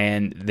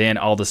 and then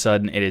all of a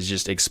sudden it is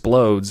just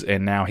explodes,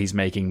 and now he's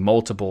making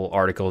multiple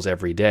articles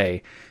every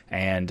day.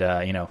 And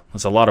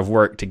it's a lot of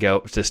work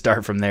to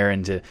start from there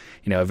and to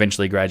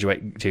eventually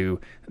graduate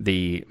to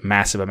the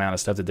massive amount of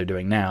stuff that they're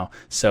doing now.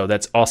 So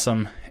that's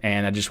awesome,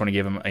 and I just want to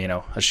give them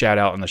a shout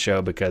out on the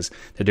show because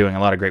they're doing a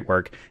lot of great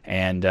work,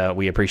 and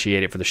we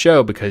appreciate it for the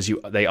show because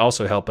they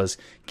also help us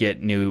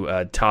get new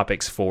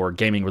topics for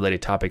gaming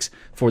related topics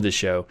for this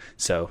show.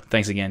 So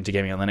thanks again to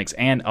Gaming on Linux,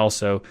 and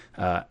also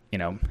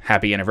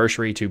happy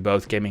anniversary to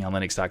both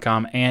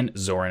GamingOnLinux.com and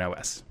Zorin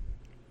OS.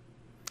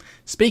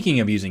 Speaking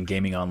of using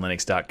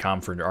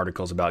GamingOnLinux.com for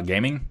articles about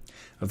gaming,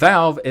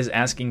 Valve is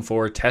asking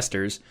for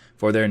testers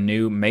for their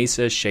new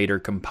Mesa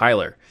shader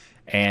compiler.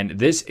 And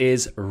this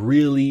is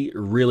really,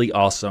 really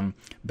awesome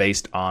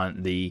based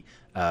on the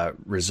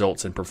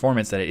results and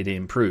performance that it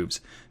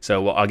improves.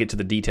 So I'll get to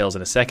the details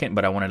in a second,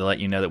 but I wanted to let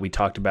you know that we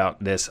talked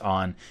about this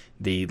on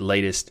the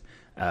latest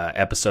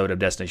episode of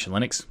Destination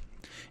Linux.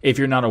 If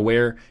you're not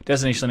aware,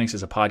 Destination Linux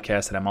is a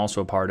podcast that I'm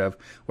also a part of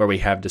where we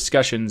have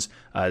discussions.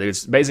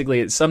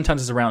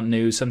 Sometimes it's around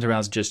news,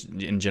 sometimes it's just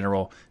in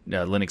general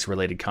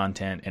Linux-related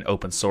content and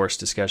open source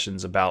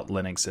discussions about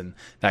Linux and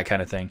that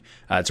kind of thing.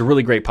 It's a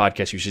really great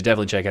podcast. You should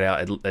definitely check it out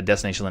at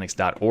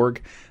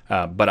destinationlinux.org.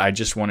 But I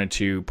just wanted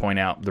to point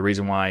out the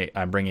reason why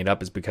I'm bringing it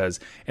up is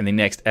because in the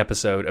next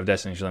episode of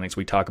Destination Linux,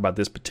 we talk about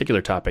this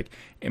particular topic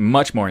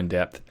much more in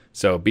depth.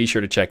 So be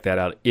sure to check that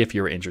out if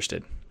you're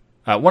interested.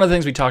 One of the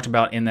things we talked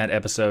about in that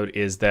episode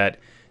is that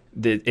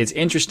it's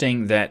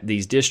interesting that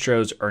these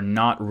distros are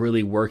not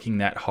really working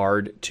that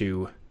hard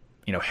to,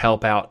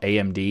 help out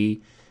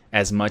AMD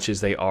as much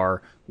as they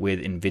are with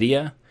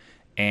NVIDIA,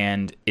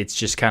 and it's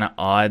just kind of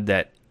odd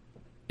that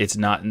it's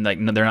not like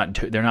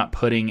they're not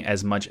putting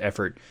as much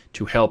effort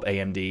to help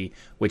AMD,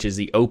 which is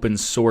the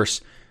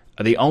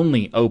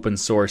only open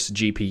source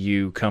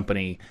GPU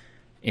company.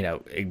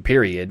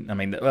 Period. I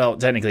mean, well,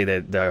 technically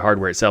the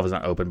hardware itself is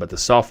not open, but the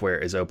software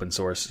is open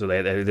source. So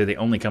they're the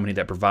only company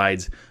that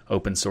provides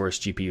open source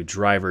GPU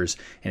drivers,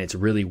 and it's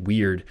really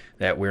weird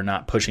that we're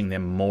not pushing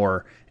them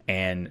more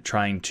and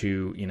trying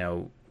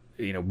to,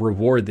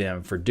 reward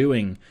them for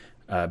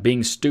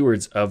being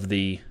stewards of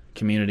the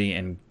community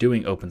and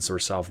doing open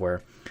source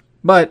software.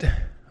 But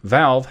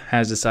Valve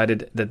has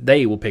decided that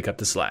they will pick up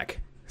the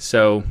slack.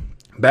 So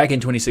back in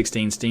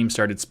 2016, Steam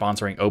started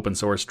sponsoring open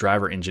source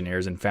driver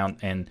engineers and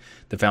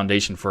the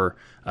foundation for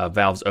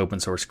Valve's open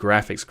source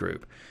graphics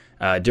group.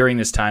 During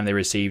this time, they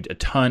received a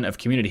ton of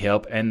community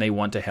help, and they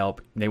want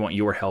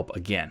your help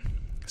again.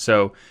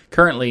 So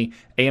currently,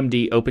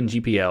 AMD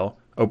OpenGL,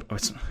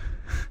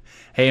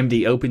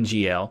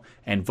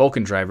 and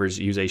Vulkan drivers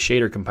use a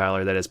shader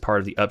compiler that is part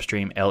of the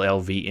upstream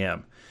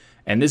LLVM.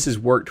 And this has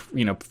worked,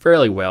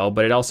 fairly well,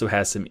 but it also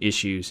has some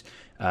issues,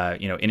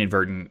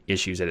 inadvertent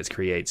issues that it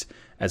creates,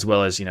 as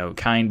well as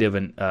kind of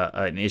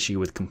an issue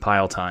with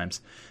compile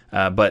times.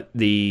 But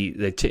the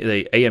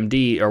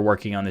AMD are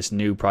working on this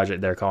new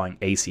project they're calling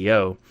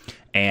ACO,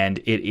 and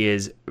it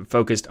is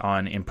focused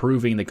on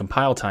improving the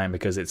compile time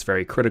because it's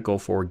very critical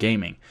for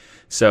gaming.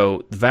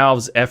 So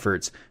Valve's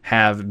efforts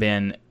have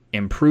been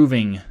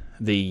improving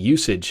the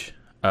usage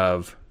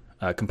of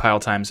compile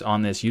times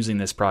on this using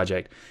this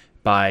project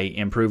by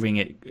improving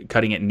it,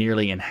 cutting it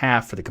nearly in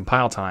half for the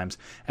compile times,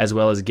 as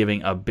well as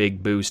giving a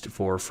big boost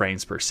for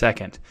frames per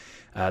second.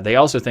 They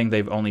also think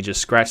they've only just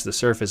scratched the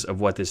surface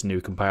of what this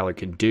new compiler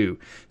can do.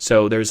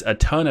 So there's a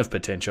ton of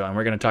potential, and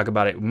we're going to talk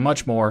about it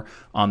much more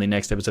on the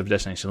next episode of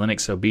Destination Linux.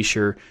 So be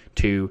sure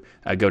to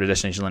go to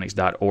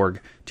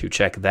destinationlinux.org to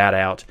check that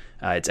out.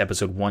 It's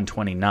episode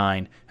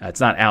 129. It's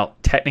not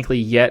out technically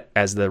yet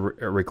as the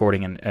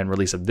recording and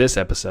release of this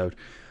episode,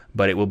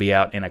 but it will be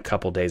out in a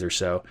couple days or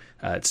so.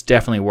 It's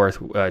definitely worth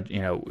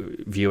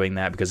viewing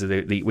that because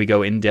we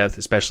go in depth,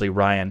 especially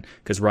Ryan,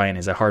 because Ryan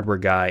is a hardware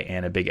guy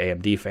and a big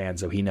AMD fan,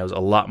 so he knows a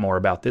lot more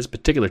about this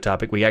particular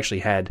topic. We actually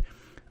had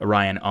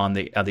Ryan on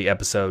the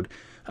episode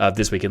of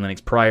This Week in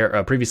Linux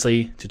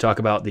previously to talk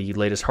about the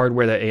latest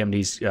hardware that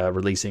AMD's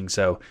releasing.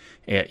 So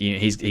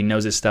he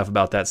knows his stuff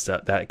about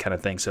that kind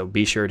of thing. So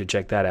be sure to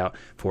check that out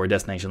for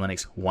Destination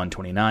Linux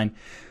 129.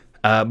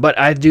 But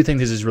I do think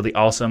this is really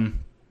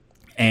awesome.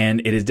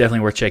 And it is definitely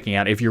worth checking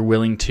out if you're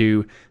willing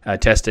to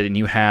test it and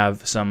you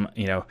have some,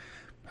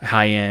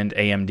 high-end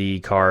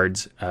AMD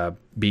cards.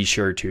 Be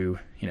sure to,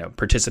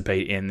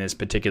 participate in this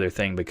particular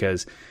thing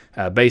because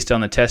based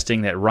on the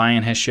testing that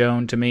Ryan has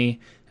shown to me,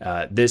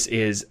 this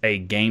is a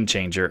game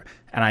changer.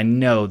 And I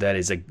know that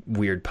is a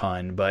weird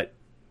pun, but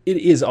it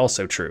is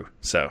also true.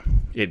 So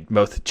it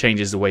both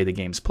changes the way the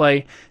games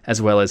play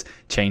as well as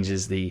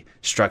changes the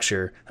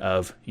structure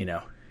of,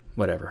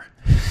 whatever.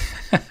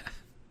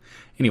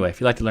 Anyway,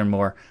 if you'd like to learn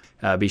more,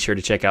 be sure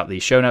to check out the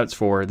show notes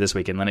for This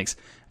Week in Linux,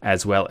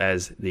 as well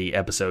as the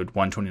episode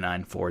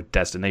 129 for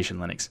Destination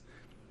Linux.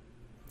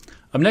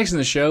 Up next in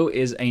the show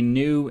is a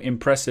new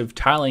impressive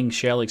tiling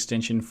shell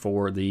extension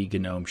for the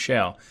GNOME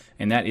shell,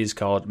 and that is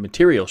called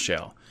Material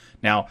Shell.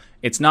 Now,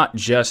 it's not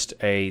just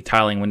a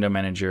tiling window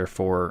manager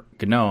for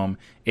GNOME.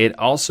 It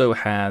also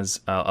has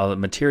a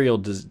material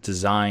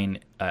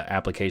design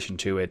application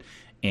to it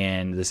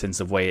in the sense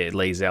of way it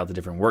lays out the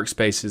different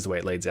workspaces, the way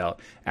it lays out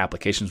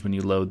applications when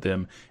you load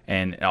them,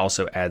 and it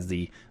also adds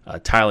the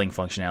tiling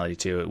functionality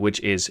to it, which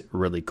is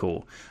really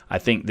cool. I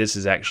think this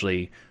is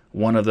actually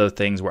one of those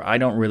things where I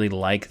don't really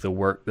like the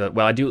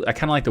I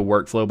kind of like the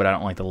workflow, but I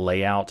don't like the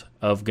layout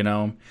of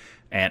GNOME.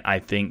 And I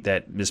think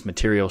that this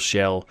material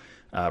shell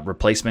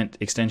replacement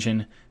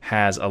extension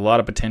has a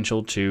lot of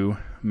potential to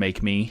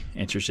make me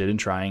interested in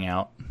trying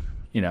out,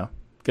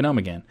 GNOME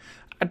again.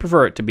 I'd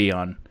prefer it to be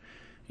on,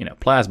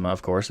 Plasma,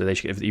 of course. So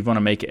if you want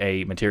to make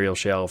a material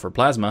shell for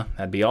Plasma,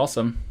 that'd be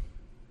awesome.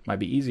 Might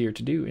be easier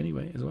to do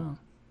anyway as well.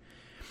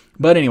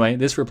 But anyway,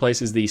 this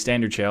replaces the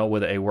standard shell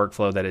with a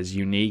workflow that is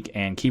unique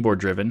and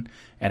keyboard-driven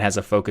and has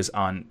a focus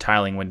on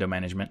tiling window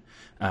management.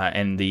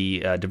 And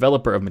the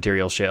developer of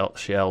Material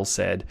Shell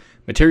said,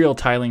 Material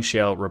Tiling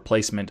Shell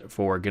replacement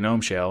for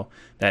GNOME Shell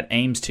that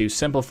aims to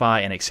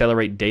simplify and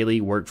accelerate daily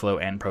workflow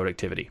and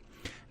productivity.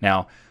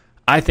 Now,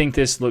 I think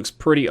this looks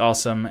pretty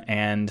awesome,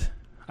 and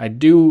I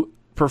do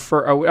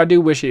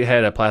wish it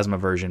had a Plasma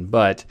version,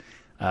 but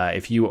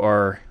if you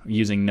are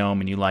using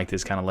GNOME and you like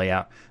this kind of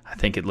layout, I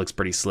think it looks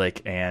pretty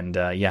slick. And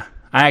I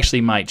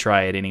actually might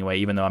try it anyway.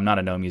 Even though I'm not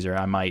a GNOME user,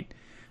 I might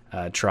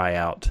try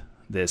out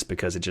this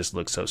because it just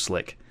looks so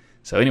slick.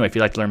 So anyway, if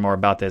you'd like to learn more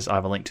about this, I'll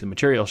have a link to the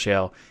Material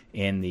Shell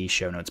in the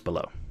show notes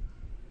below.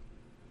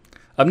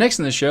 Up next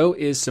in the show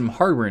is some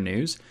hardware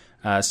news.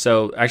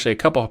 So actually a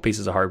couple of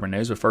pieces of hardware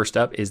news. But first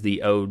up is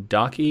the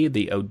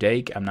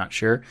Odake, I'm not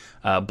sure,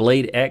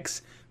 Blade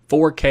X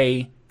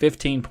 4K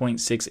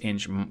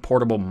 15.6-inch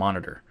portable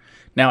monitor.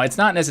 Now, it's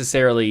not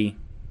necessarily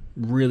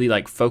really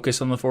like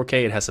focused on the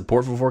 4K. It has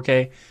support for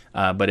 4K,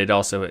 but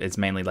it's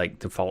mainly like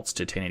defaults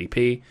to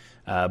 1080p.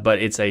 But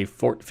it's a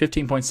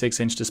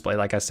 15.6-inch display,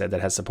 like I said, that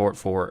has support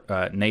for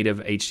native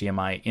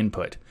HDMI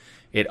input.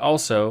 It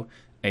also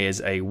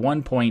is a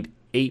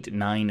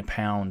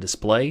 1.89-pound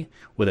display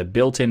with a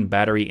built-in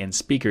battery and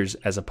speakers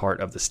as a part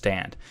of the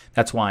stand.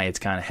 That's why it's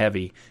kind of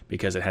heavy,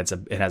 because it has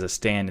a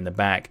stand in the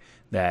back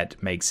that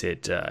makes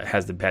it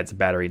has the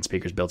battery and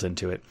speakers built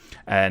into it,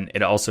 and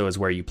it also is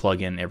where you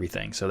plug in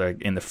everything. So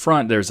in the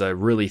front, there's a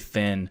really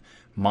thin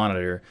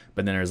monitor,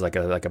 but then there's like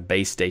a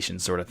base station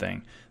sort of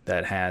thing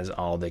that has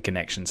all the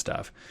connection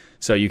stuff.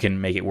 So you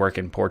can make it work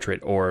in portrait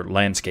or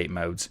landscape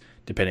modes,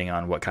 depending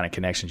on what kind of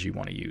connections you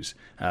want to use.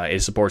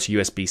 It supports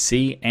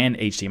USB-C and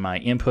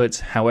HDMI inputs.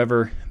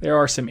 However, there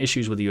are some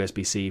issues with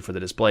USB-C for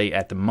the display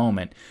at the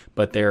moment,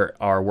 but they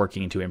are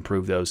working to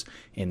improve those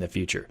in the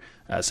future.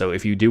 So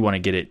if you do want to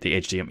get it, the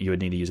HDMI, you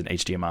would need to use an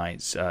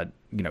HDMI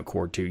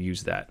cord to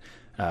use that.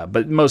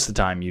 But most of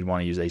the time, you'd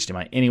want to use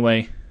HDMI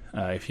anyway.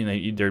 If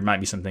there might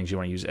be some things you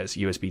want to use as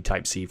USB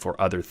Type-C for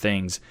other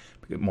things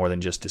more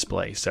than just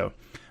display. So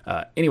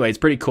anyway, it's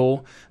pretty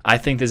cool. I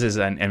think this is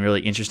a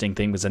really interesting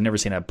thing because I've never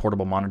seen a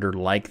portable monitor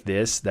like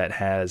this that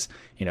has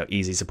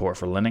easy support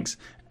for Linux,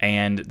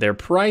 and their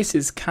price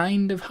is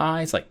kind of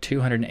high. It's like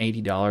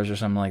 $280 or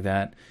something like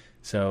that.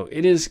 So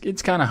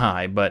it's kind of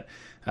high, but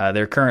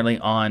they're currently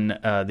on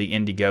the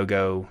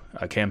Indiegogo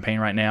campaign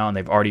right now, and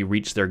they've already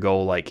reached their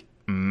goal like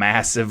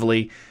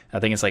massively. I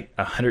think it's like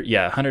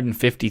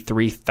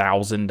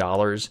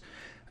 $153,000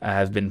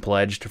 has been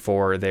pledged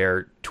for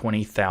their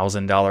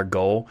 $20,000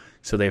 goal.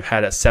 So they've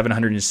had a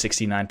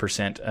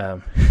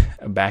 769%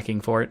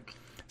 backing for it.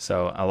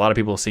 So a lot of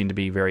people seem to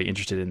be very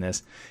interested in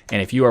this.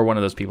 And if you are one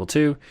of those people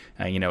too,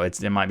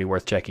 it might be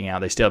worth checking out.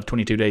 They still have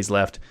 22 days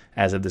left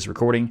as of this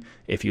recording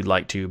if you'd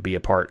like to be a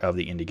part of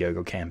the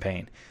Indiegogo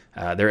campaign.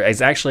 There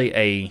is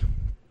actually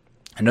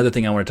another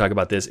thing I want to talk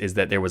about this is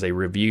that there was a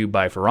review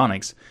by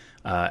Whonix,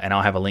 and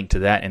I'll have a link to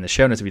that in the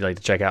show notes if you'd like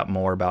to check out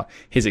more about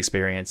his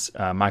experience,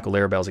 Michael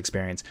Larabell's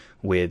experience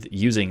with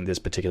using this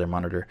particular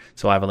monitor.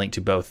 So I have a link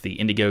to both the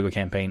Indiegogo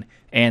campaign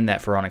and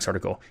that Whonix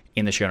article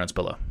in the show notes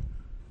below.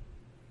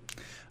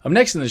 Up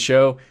next in the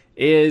show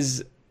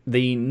is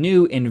the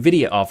new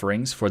NVIDIA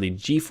offerings for the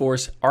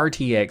GeForce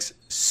RTX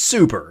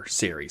Super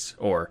Series,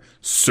 or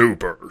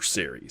Super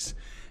Series.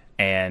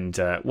 And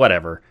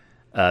whatever.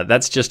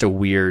 That's just a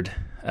weird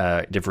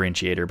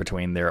differentiator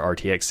between their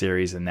RTX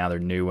series and now their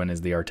new one is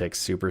the RTX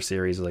Super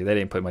Series. Like, they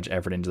didn't put much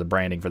effort into the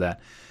branding for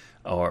that,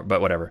 but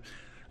whatever.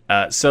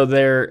 So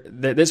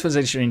this was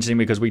interesting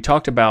because we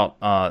talked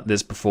about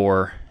this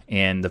before,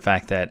 and the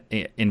fact that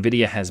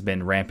NVIDIA has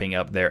been ramping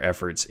up their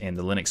efforts in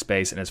the Linux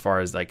space and as far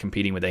as like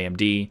competing with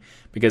AMD,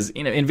 because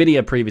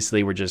NVIDIA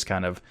previously were just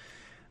kind of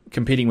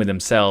competing with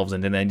themselves,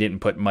 and then they didn't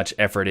put much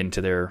effort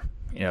into their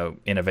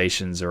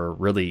innovations or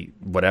really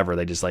whatever.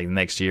 They just like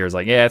next year is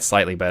like, yeah, it's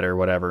slightly better,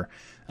 whatever.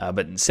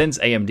 But since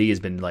AMD has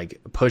been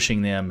like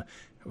pushing them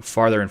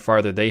farther and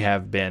farther, they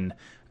have been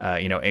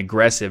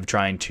aggressive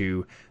trying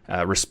to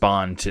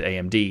respond to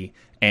AMD,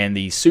 and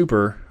the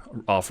Super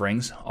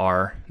offerings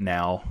are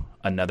now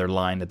another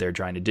line that they're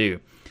trying to do.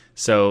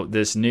 So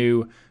this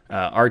new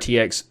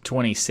RTX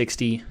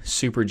 2060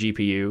 Super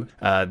GPU,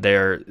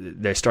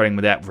 they're starting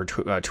with that for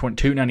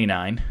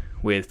 $299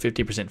 with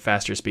 50%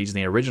 faster speeds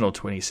than the original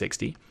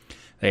 2060.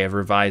 They have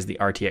revised the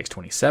RTX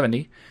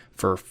 2070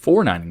 for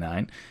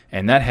 $499,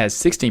 and that has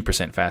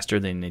 16% faster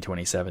than the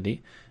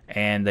 2070.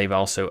 And they've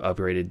also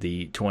upgraded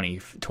the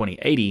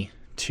 2080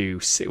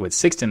 with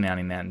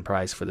 $1699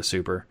 price for the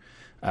Super.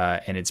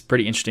 And it's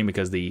pretty interesting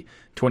because the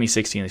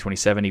 2060 and the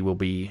 2070 will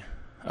be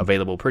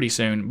available pretty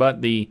soon,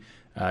 but the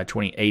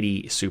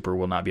 2080 Super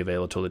will not be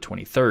available until the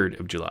 23rd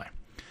of July.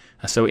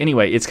 So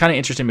anyway, it's kind of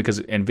interesting because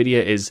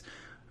NVIDIA is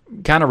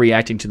kind of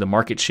reacting to the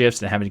market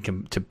shifts and having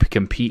to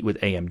compete with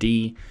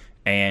AMD.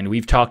 And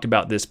we've talked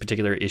about this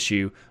particular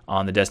issue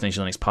on the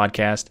Destination Linux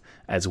podcast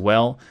as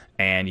well.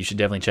 And you should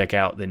definitely check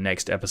out the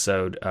next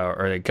episode,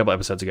 or a couple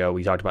episodes ago,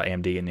 we talked about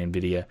AMD and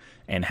NVIDIA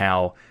and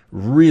how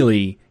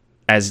really,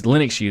 as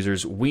Linux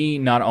users, we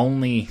not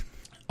only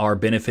are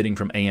benefiting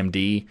from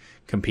AMD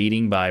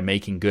competing by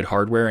making good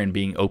hardware and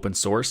being open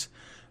source,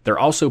 they're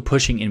also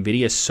pushing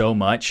NVIDIA so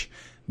much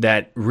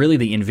that really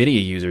the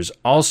NVIDIA users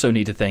also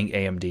need to thank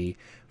AMD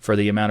for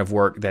the amount of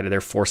work that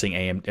they're forcing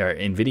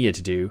NVIDIA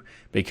to do,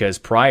 because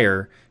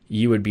prior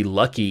you would be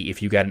lucky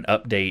if you got an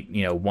update,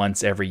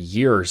 once every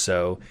year or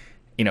so,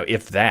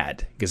 if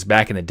that, because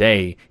back in the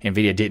day,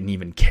 NVIDIA didn't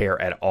even care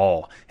at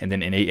all. And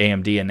then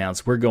AMD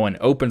announced, we're going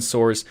open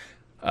source,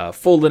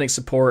 full Linux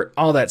support,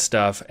 all that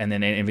stuff. And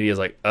then NVIDIA's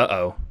like,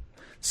 uh-oh.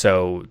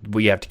 So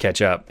we have to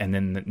catch up. And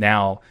then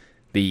now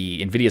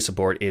the NVIDIA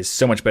support is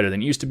so much better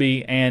than it used to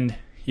be, and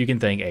you can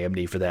thank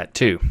AMD for that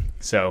too.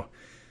 So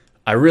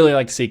I really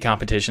like to see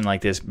competition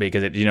like this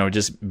because it,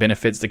 just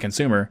benefits the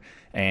consumer,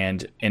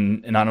 and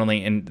not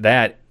only in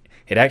that,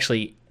 it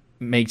actually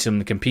makes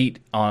them compete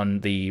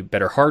on the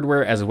better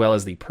hardware as well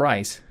as the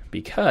price,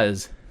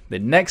 because the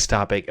next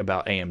topic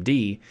about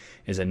AMD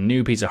is a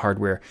new piece of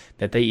hardware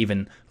that they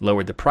even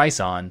lowered the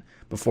price on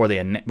before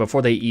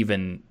they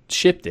even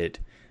shipped it,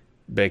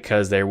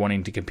 because they're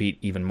wanting to compete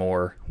even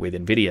more with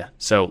NVIDIA.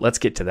 So let's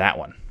get to that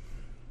one.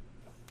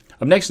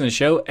 Up next in the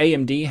show,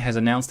 AMD has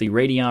announced the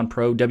Radeon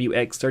Pro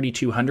WX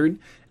 3200,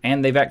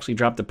 and they've actually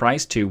dropped the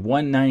price to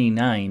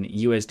 $199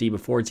 USD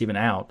before it's even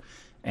out.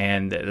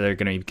 And they're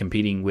going to be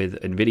competing with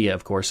NVIDIA,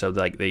 of course. So,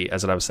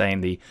 as I was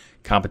saying, the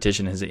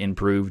competition has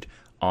improved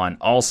on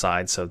all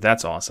sides, so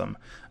that's awesome.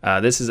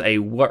 This is a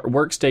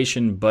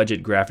workstation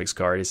budget graphics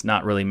card. It's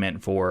not really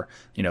meant for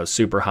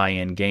super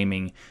high-end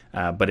gaming,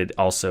 but it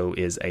also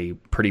is a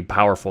pretty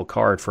powerful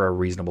card for a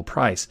reasonable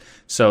price.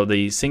 So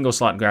the single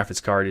slot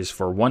graphics card is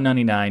for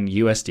 $199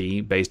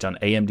 USD based on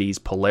AMD's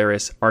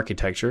Polaris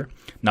architecture,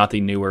 not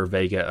the newer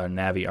Vega or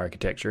Navi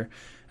architecture.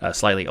 A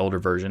slightly older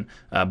version,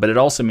 but it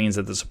also means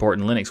that the support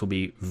in Linux will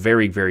be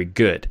very, very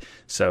good.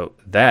 So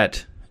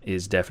that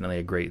is definitely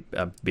a great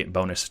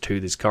bonus to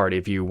this card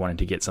if you wanted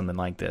to get something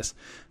like this.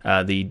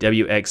 The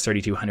WX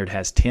 3200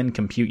 has 10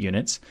 compute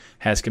units,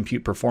 has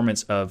compute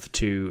performance of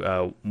to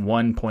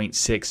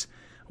 1.66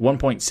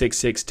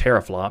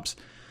 teraflops,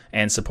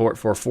 and support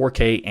for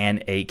 4K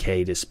and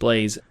 8K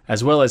displays,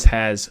 as well as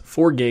has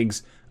 4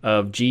 gigs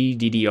of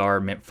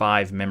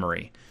GDDR5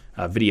 memory,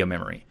 video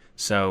memory.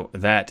 So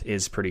that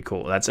is pretty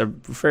cool. That's a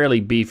fairly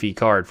beefy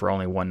card for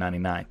only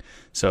 $199.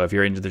 So if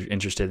you're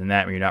interested in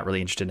that, or you're not really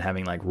interested in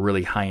having like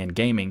really high-end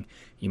gaming,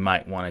 you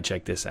might want to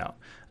check this out.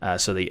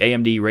 So the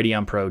AMD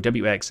Radeon Pro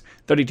WX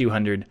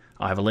 3200,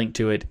 I'll have a link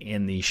to it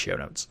in the show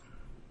notes.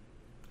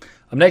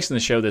 Up next in the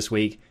show this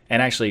week,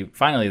 and actually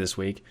finally this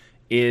week,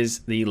 is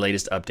the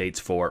latest updates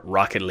for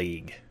Rocket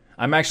League.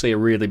 I'm actually a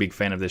really big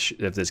fan of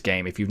this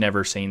game. If you've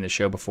never seen this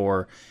show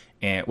before,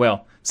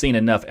 seen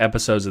enough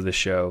episodes of the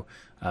show,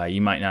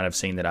 you might not have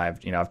seen that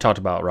I've talked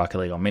about Rocket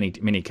League on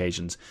many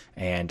occasions,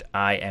 and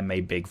I am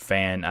a big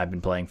fan. I've been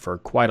playing for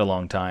quite a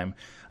long time,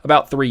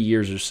 about 3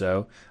 years or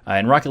so.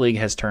 And Rocket League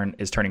is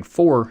turning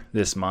 4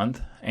 this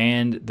month,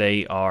 and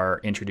they are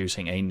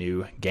introducing a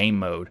new game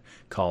mode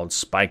called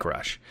Spike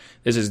Rush.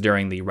 This is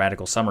during the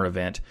Radical Summer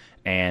event,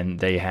 and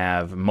they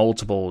have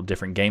multiple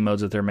different game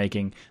modes that they're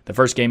making. The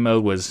first game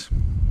mode was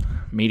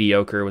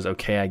mediocre. It was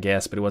okay, I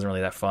guess, but it wasn't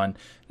really that fun.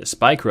 The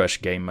Spike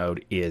Rush game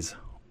mode is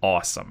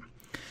awesome.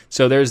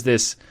 So there's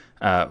this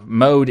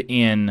mode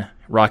in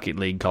Rocket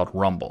League called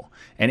Rumble.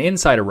 And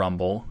inside of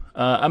Rumble,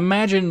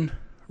 imagine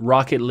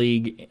Rocket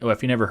League. Well,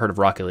 if you've never heard of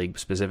Rocket League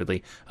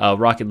specifically,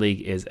 Rocket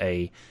League is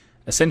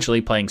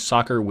essentially playing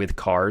soccer with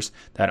cars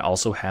that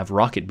also have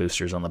rocket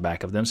boosters on the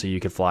back of them so you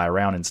could fly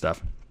around and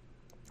stuff.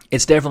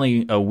 It's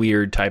definitely a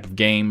weird type of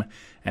game,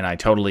 and I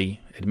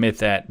totally admit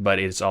that, but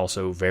it's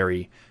also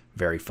very,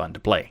 very fun to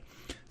play.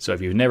 So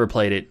if you've never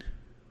played it,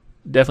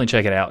 definitely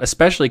check it out,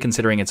 especially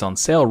considering it's on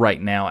sale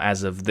right now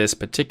as of this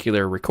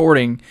particular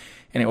recording,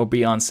 and it will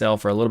be on sale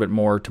for a little bit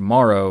more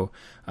tomorrow.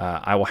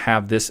 I will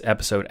have this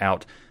episode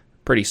out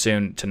pretty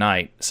soon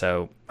tonight,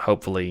 so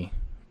hopefully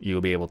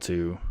you'll be able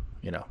to,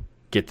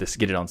 get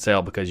it on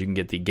sale, because you can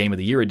get the Game of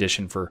the Year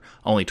edition for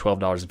only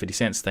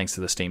 $12.50 thanks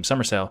to the Steam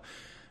Summer Sale.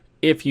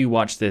 If you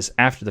watch this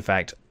after the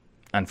fact,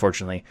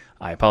 unfortunately,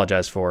 I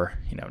apologize for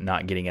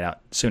not getting it out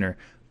sooner,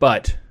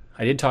 but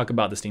I did talk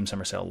about the Steam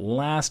Summer Sale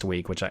last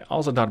week, which I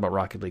also talked about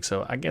Rocket League,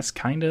 so I guess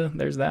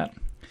there's that.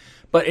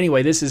 But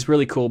anyway, this is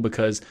really cool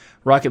because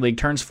Rocket League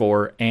turns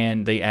 4,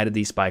 and they added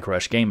the Spike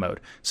Rush game mode.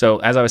 So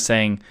as I was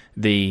saying,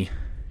 the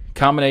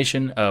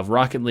combination of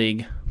Rocket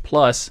League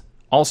plus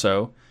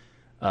also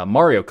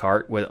Mario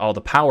Kart with all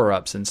the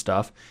power-ups and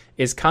stuff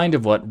is kind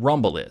of what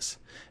Rumble is.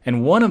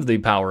 And one of the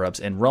power-ups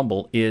in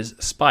Rumble is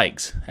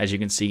spikes. As you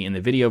can see in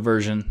the video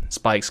version,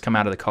 spikes come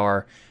out of the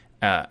car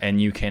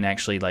and you can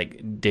actually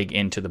like dig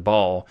into the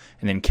ball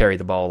and then carry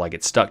the ball like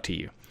it's stuck to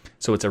you.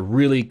 So it's a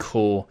really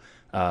cool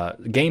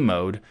game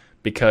mode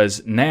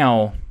because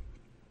now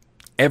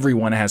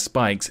everyone has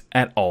spikes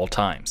at all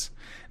times.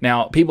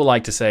 Now, people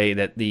like to say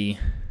that the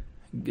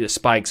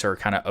spikes are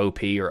kind of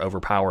OP or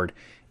overpowered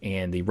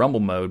in the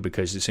Rumble mode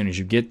because as soon as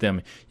you get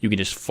them, you can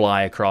just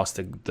fly across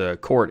the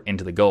court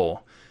into the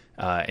goal,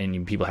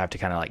 and people have to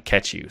kind of like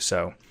catch you.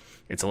 So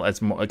it's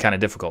kind of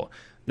difficult.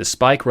 The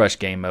Spike Rush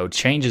game mode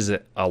changes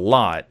it a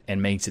lot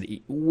and makes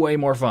it way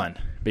more fun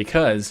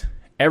because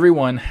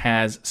everyone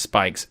has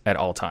spikes at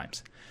all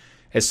times.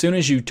 As soon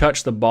as you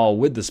touch the ball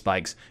with the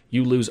spikes,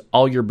 you lose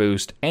all your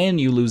boost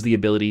and you lose the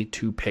ability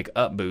to pick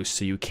up boost,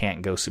 so you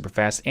can't go super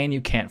fast and you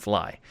can't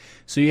fly.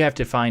 So you have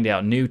to find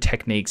out new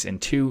techniques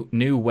and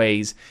new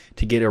ways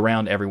to get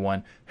around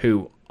everyone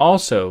who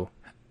also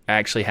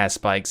actually has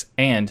spikes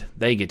and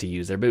they get to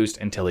use their boost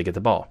until they get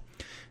the ball.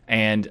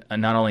 And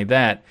not only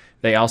that,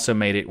 they also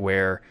made it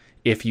where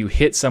if you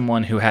hit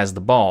someone who has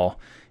the ball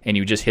and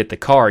you just hit the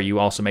car, you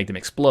also make them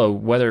explode,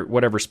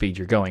 whatever speed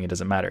you're going, it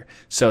doesn't matter.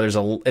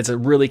 So it's a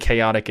really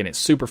chaotic and it's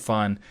super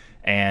fun,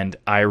 and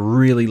I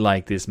really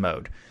like this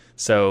mode.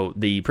 So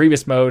the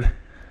previous mode,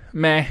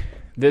 meh.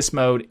 This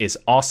mode is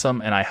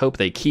awesome, and I hope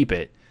they keep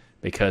it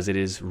because it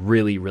is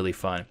really, really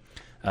fun.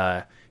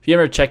 If you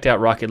ever checked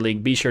out Rocket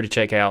League, be sure to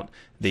check out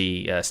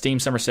the Steam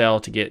Summer Sale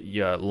to get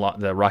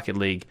the Rocket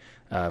League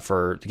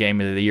for the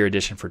Game of the Year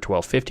edition for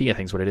 $12.50, I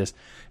think is what it is.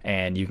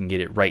 And you can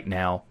get it right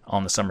now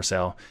on the summer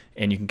sale.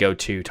 And you can go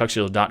to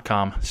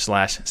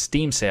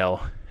tuxedo.com/Steam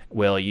sale.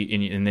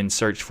 And then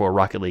search for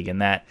Rocket League, and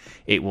that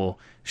it will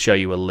show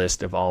you a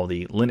list of all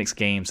the Linux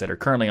games that are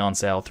currently on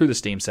sale through the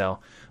Steam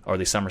sale or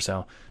the summer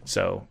sale.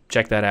 So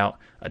check that out.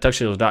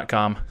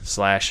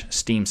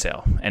 tuxedo.com/Steam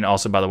sale. And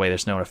also, by the way,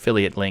 there's no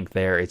affiliate link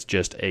there. It's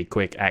just a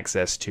quick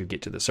access to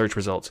get to the search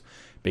results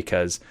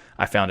because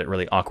I found it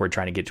really awkward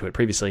trying to get to it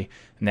previously.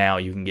 Now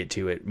you can get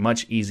to it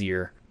much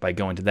easier by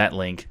going to that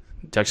link,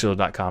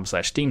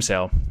 tuxedo.com/Steam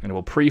sale, and it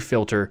will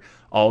pre-filter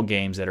all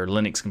games that are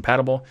Linux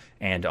compatible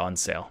and on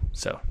sale.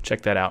 So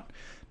check that out,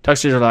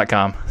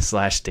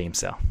 tuxedo.com/Steam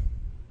sale.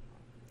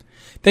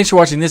 Thanks for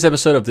watching this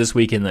episode of This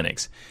Week in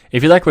Linux.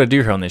 If you like what I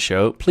do here on this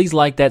show, please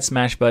like that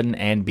smash button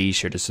and be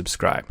sure to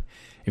subscribe.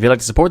 If you'd like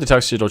to support the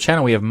Tuxedo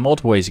channel, we have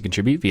multiple ways to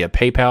contribute via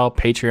PayPal,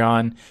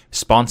 Patreon,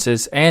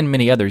 sponsors, and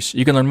many others.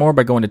 You can learn more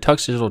by going to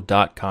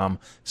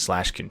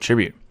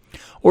tuxedo.com/contribute.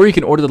 Or you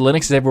can order the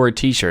Linux is Everywhere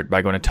t-shirt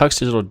by going to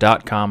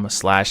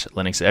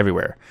tuxedo.com/Linux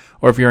Everywhere.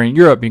 Or if you're in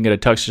Europe, you can go to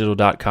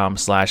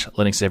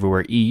tuxedo.com/Linux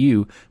Everywhere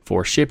EU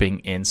for shipping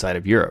inside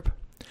of Europe.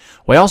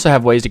 We also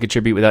have ways to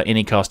contribute without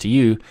any cost to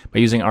you by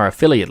using our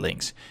affiliate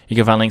links. You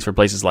can find links for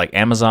places like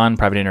Amazon,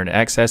 Private Internet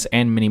Access,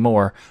 and many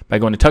more by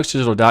going to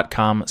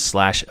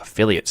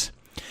tuxedo.com/affiliates.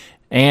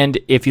 And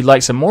if you'd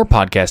like some more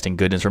podcasting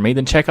goodness from me,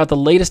 then check out the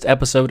latest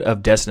episode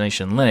of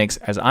Destination Linux,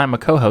 as I'm a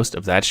co-host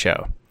of that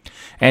show.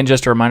 And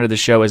just a reminder, the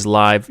show is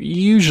live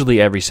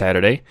usually every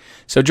Saturday,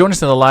 so join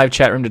us in the live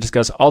chat room to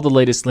discuss all the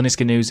latest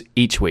Linux news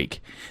each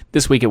week.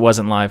 This week it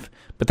wasn't live,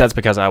 but that's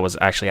because I was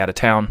actually out of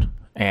town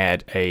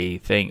at a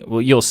thing.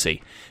 Well, you'll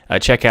see.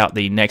 Check out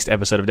the next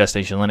episode of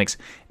Destination Linux,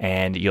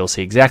 and you'll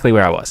see exactly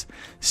where I was.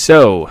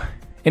 So,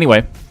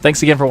 anyway,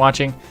 thanks again for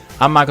watching.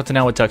 I'm Michael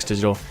Tennell with Tux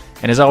Digital,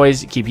 and as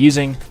always, keep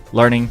using,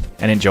 learning,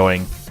 and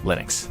enjoying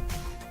Linux.